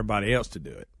forcing everybody else to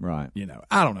do it. Right.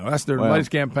 I don't know. That's their latest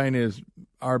campaign is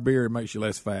our beer makes you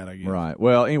less fat, I guess. Right.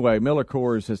 Well, anyway, Miller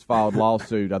Coors has filed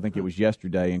lawsuit, I think it was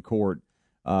yesterday in court,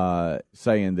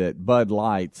 saying that Bud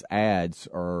Light's ads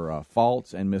are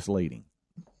false and misleading.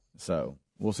 So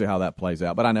we'll see how that plays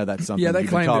out. But I know that's something they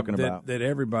you've claim been talking about. that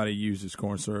everybody uses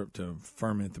corn syrup to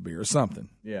ferment the beer or something.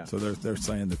 Yeah. So they're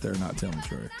saying that they're not telling the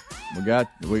truth. We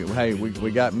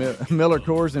got Miller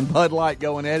Coors and Bud Light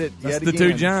going at it. That's yet the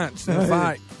again. two giants in the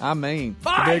fight. I mean,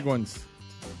 the big ones.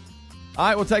 All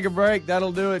right, we'll take a break.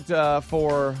 That'll do it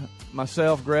for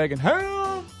myself, Greg, and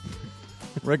Hal.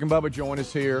 Rick and Bubba join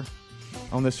us here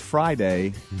on this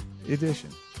Friday edition.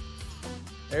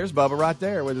 There's Bubba right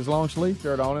there with his long sleeve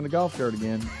shirt on and the golf shirt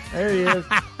again. There he is.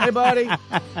 Hey, buddy.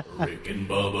 Rick and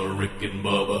Bubba, Rick and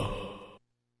Bubba.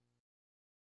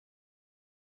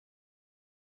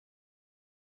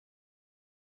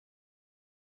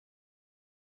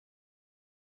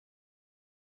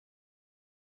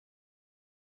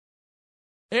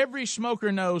 Every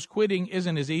smoker knows quitting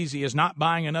isn't as easy as not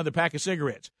buying another pack of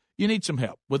cigarettes. You need some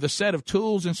help with a set of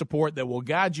tools and support that will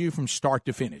guide you from start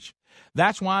to finish.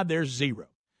 That's why there's Zero.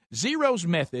 Zero's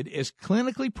method is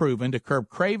clinically proven to curb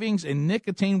cravings and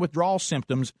nicotine withdrawal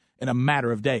symptoms in a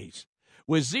matter of days.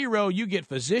 With Zero, you get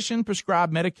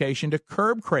physician-prescribed medication to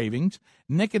curb cravings,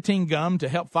 nicotine gum to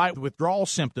help fight withdrawal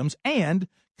symptoms, and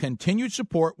continued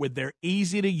support with their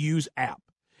easy-to-use app.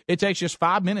 It takes just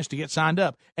 5 minutes to get signed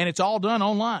up, and it's all done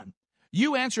online.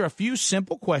 You answer a few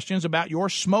simple questions about your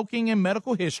smoking and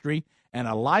medical history, and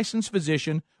a licensed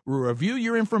physician will review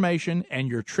your information, and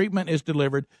your treatment is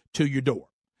delivered to your door.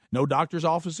 No doctor's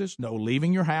offices, no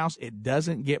leaving your house. It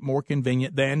doesn't get more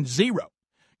convenient than Zero.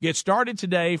 Get started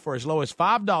today for as low as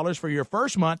 $5 for your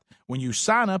first month when you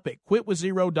sign up at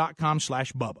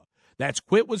quitwithzero.com/Bubba. That's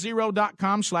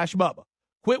quitwithzero.com/Bubba.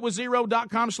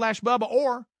 Quitwithzero.com/Bubba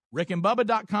or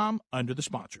rickandbubba.com under the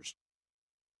sponsors.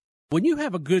 When you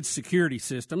have a good security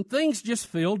system, things just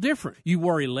feel different. You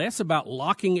worry less about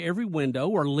locking every window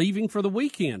or leaving for the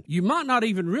weekend. You might not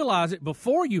even realize it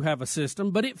before you have a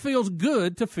system, but it feels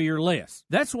good to fear less.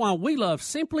 That's why we love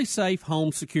Simply Safe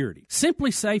Home Security.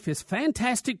 Simply Safe is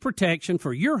fantastic protection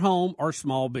for your home or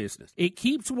small business. It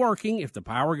keeps working if the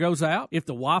power goes out, if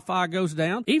the Wi-Fi goes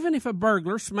down, even if a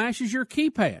burglar smashes your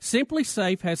keypad. Simply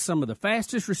Safe has some of the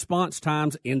fastest response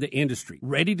times in the industry.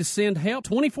 Ready to send help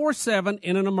 24/7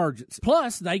 in an emergency.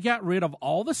 Plus, they got rid of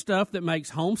all the stuff that makes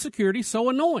home security so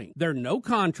annoying. There are no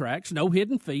contracts, no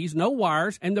hidden fees, no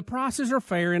wires, and the prices are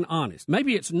fair and honest.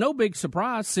 Maybe it's no big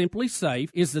surprise Simply Safe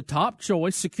is the top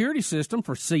choice security system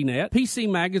for CNET, PC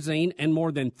Magazine, and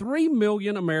more than 3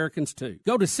 million Americans too.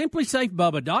 Go to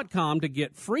simplysafebubba.com to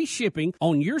get free shipping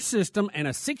on your system and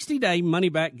a 60-day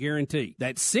money-back guarantee.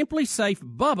 That's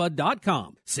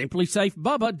simplysafebubba.com.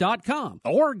 simplysafebubba.com.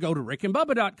 Or go to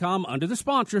rickandbubba.com under the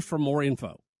sponsors for more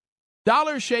info.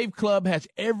 Dollar Shave Club has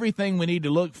everything we need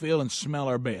to look, feel, and smell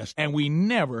our best, and we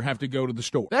never have to go to the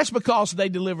store. That's because they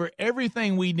deliver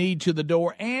everything we need to the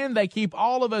door, and they keep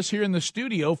all of us here in the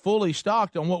studio fully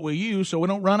stocked on what we use so we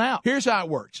don't run out. Here's how it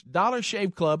works. Dollar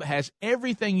Shave Club has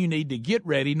everything you need to get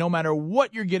ready no matter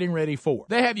what you're getting ready for.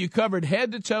 They have you covered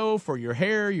head to toe for your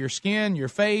hair, your skin, your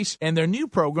face, and their new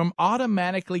program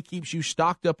automatically keeps you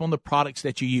stocked up on the products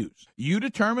that you use. You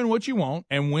determine what you want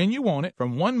and when you want it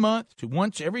from 1 month to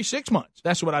once every 6 months.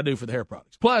 That's what I do for the hair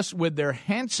products. Plus, with their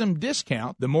handsome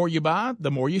discount, the more you buy,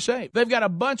 the more you save. They've got a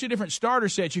bunch of different starter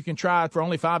sets you can try for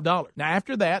only $5. Now,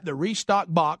 after that, the restock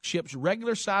box ships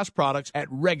regular size products at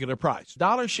regular price.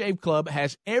 Dollar Shave Club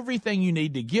has everything you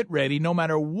need to get ready no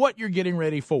matter what you're getting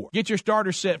ready for. Get your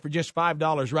starter set for just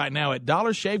 $5 right now at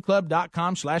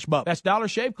dollarshaveclub.com/Bubba. That's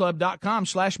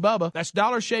dollarshaveclub.com/Bubba. That's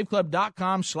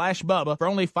dollarshaveclub.com/Bubba for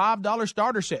only $5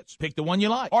 starter sets. Pick the one you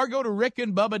like. Or go to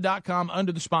rickandbubba.com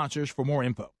under the sponsors for more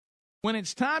info. When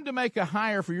it's time to make a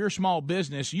hire for your small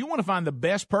business, you want to find the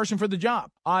best person for the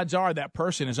job. Odds are that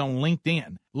person is on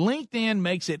LinkedIn. LinkedIn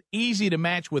makes it easy to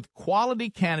match with quality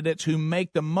candidates who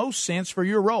make the most sense for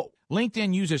your role.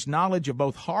 LinkedIn uses knowledge of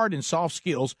both hard and soft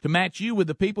skills to match you with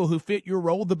the people who fit your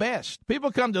role the best.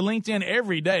 People come to LinkedIn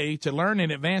every day to learn and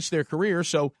advance their career,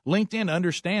 so LinkedIn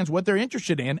understands what they're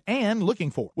interested in and looking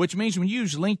for, which means when you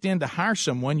use LinkedIn to hire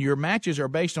someone, your matches are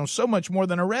based on so much more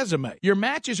than a resume. Your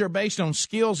matches are based on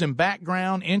skills and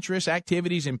background, interests,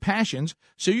 activities, and passions,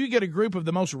 so you get a group of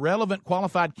the most relevant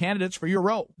qualified candidates for your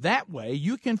role. That way,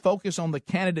 you can focus on the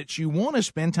candidates you want to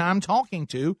spend time talking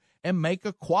to and make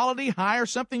a quality hire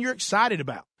something you're excited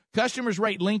about. Customers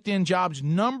rate LinkedIn Jobs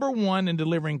 #1 in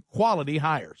delivering quality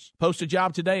hires. Post a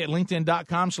job today at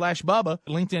linkedin.com/Bubba.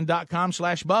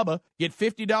 LinkedIn.com/Bubba. Get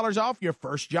 $50 off your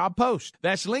first job post.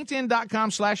 That's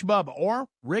linkedin.com/Bubba or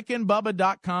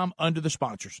rickandbubba.com under the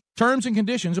sponsors. Terms and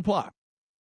conditions apply.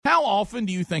 How often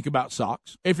do you think about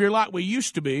socks? If you're like we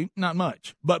used to be, not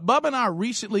much. But Bubba and I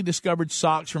recently discovered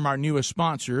socks from our newest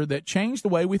sponsor that changed the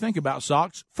way we think about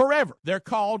socks forever. They're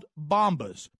called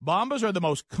Bombas. Bombas are the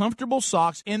most comfortable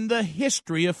socks in the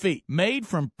history of feet. Made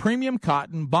from premium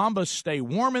cotton, Bombas stay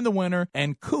warm in the winter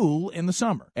and cool in the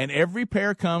summer. And every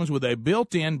pair comes with a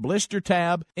built-in blister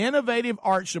tab, innovative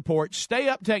arch support,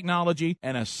 stay-up technology,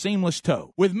 and a seamless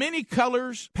toe. With many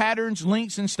colors, patterns,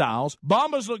 lengths, and styles,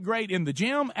 Bombas look great in the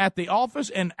gym, at the office,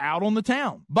 and out on the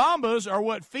town. Bombas are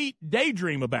what feet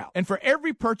daydream about. And for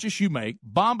every purchase you make,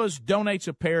 Bombas donates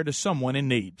a pair to someone in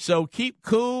need. So keep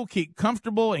cool, keep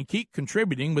comfortable, and keep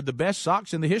contributing with the best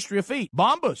socks in the history of feet.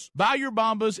 Bombas. Buy your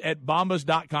Bombas at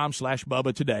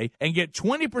bombas.com/Bubba today and get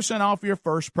 20% off your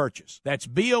first purchase. That's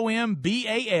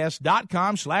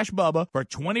BOMBAS.com/Bubba for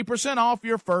 20% off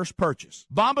your first purchase.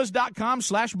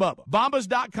 Bombas.com/Bubba.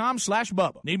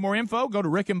 Bombas.com/Bubba. Need more info? Go to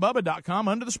rickandbubba.com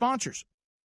under the sponsors.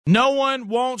 No one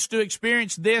wants to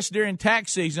experience this during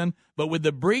tax season, but with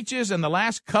the breaches in the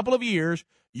last couple of years,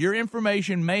 your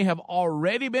information may have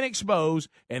already been exposed,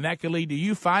 and that could lead to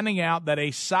you finding out that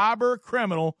a cyber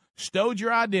criminal stole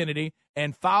your identity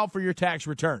and filed for your tax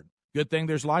return. Good thing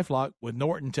there's LifeLock with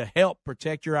Norton to help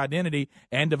protect your identity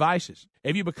and devices.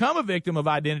 If you become a victim of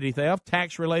identity theft,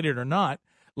 tax-related or not,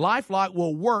 LifeLock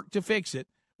will work to fix it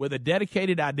with a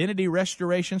dedicated identity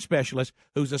restoration specialist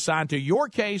who's assigned to your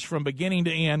case from beginning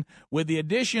to end. With the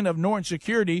addition of Norton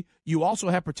Security, you also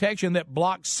have protection that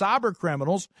blocks cyber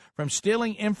criminals from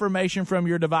stealing information from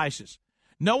your devices.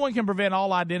 No one can prevent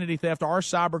all identity theft or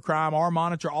cybercrime or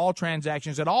monitor all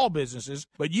transactions at all businesses,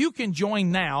 but you can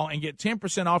join now and get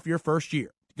 10% off your first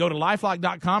year. Go to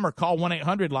LifeLock.com or call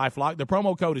 1-800-LifeLock. The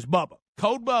promo code is BUBBA.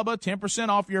 Code BUBBA, 10%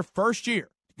 off your first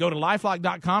year. Go to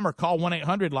LifeLock.com or call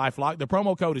 1-800-LifeLock. The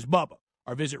promo code is BUBBA.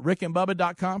 Or visit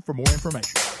rickandbubba.com for more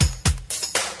information.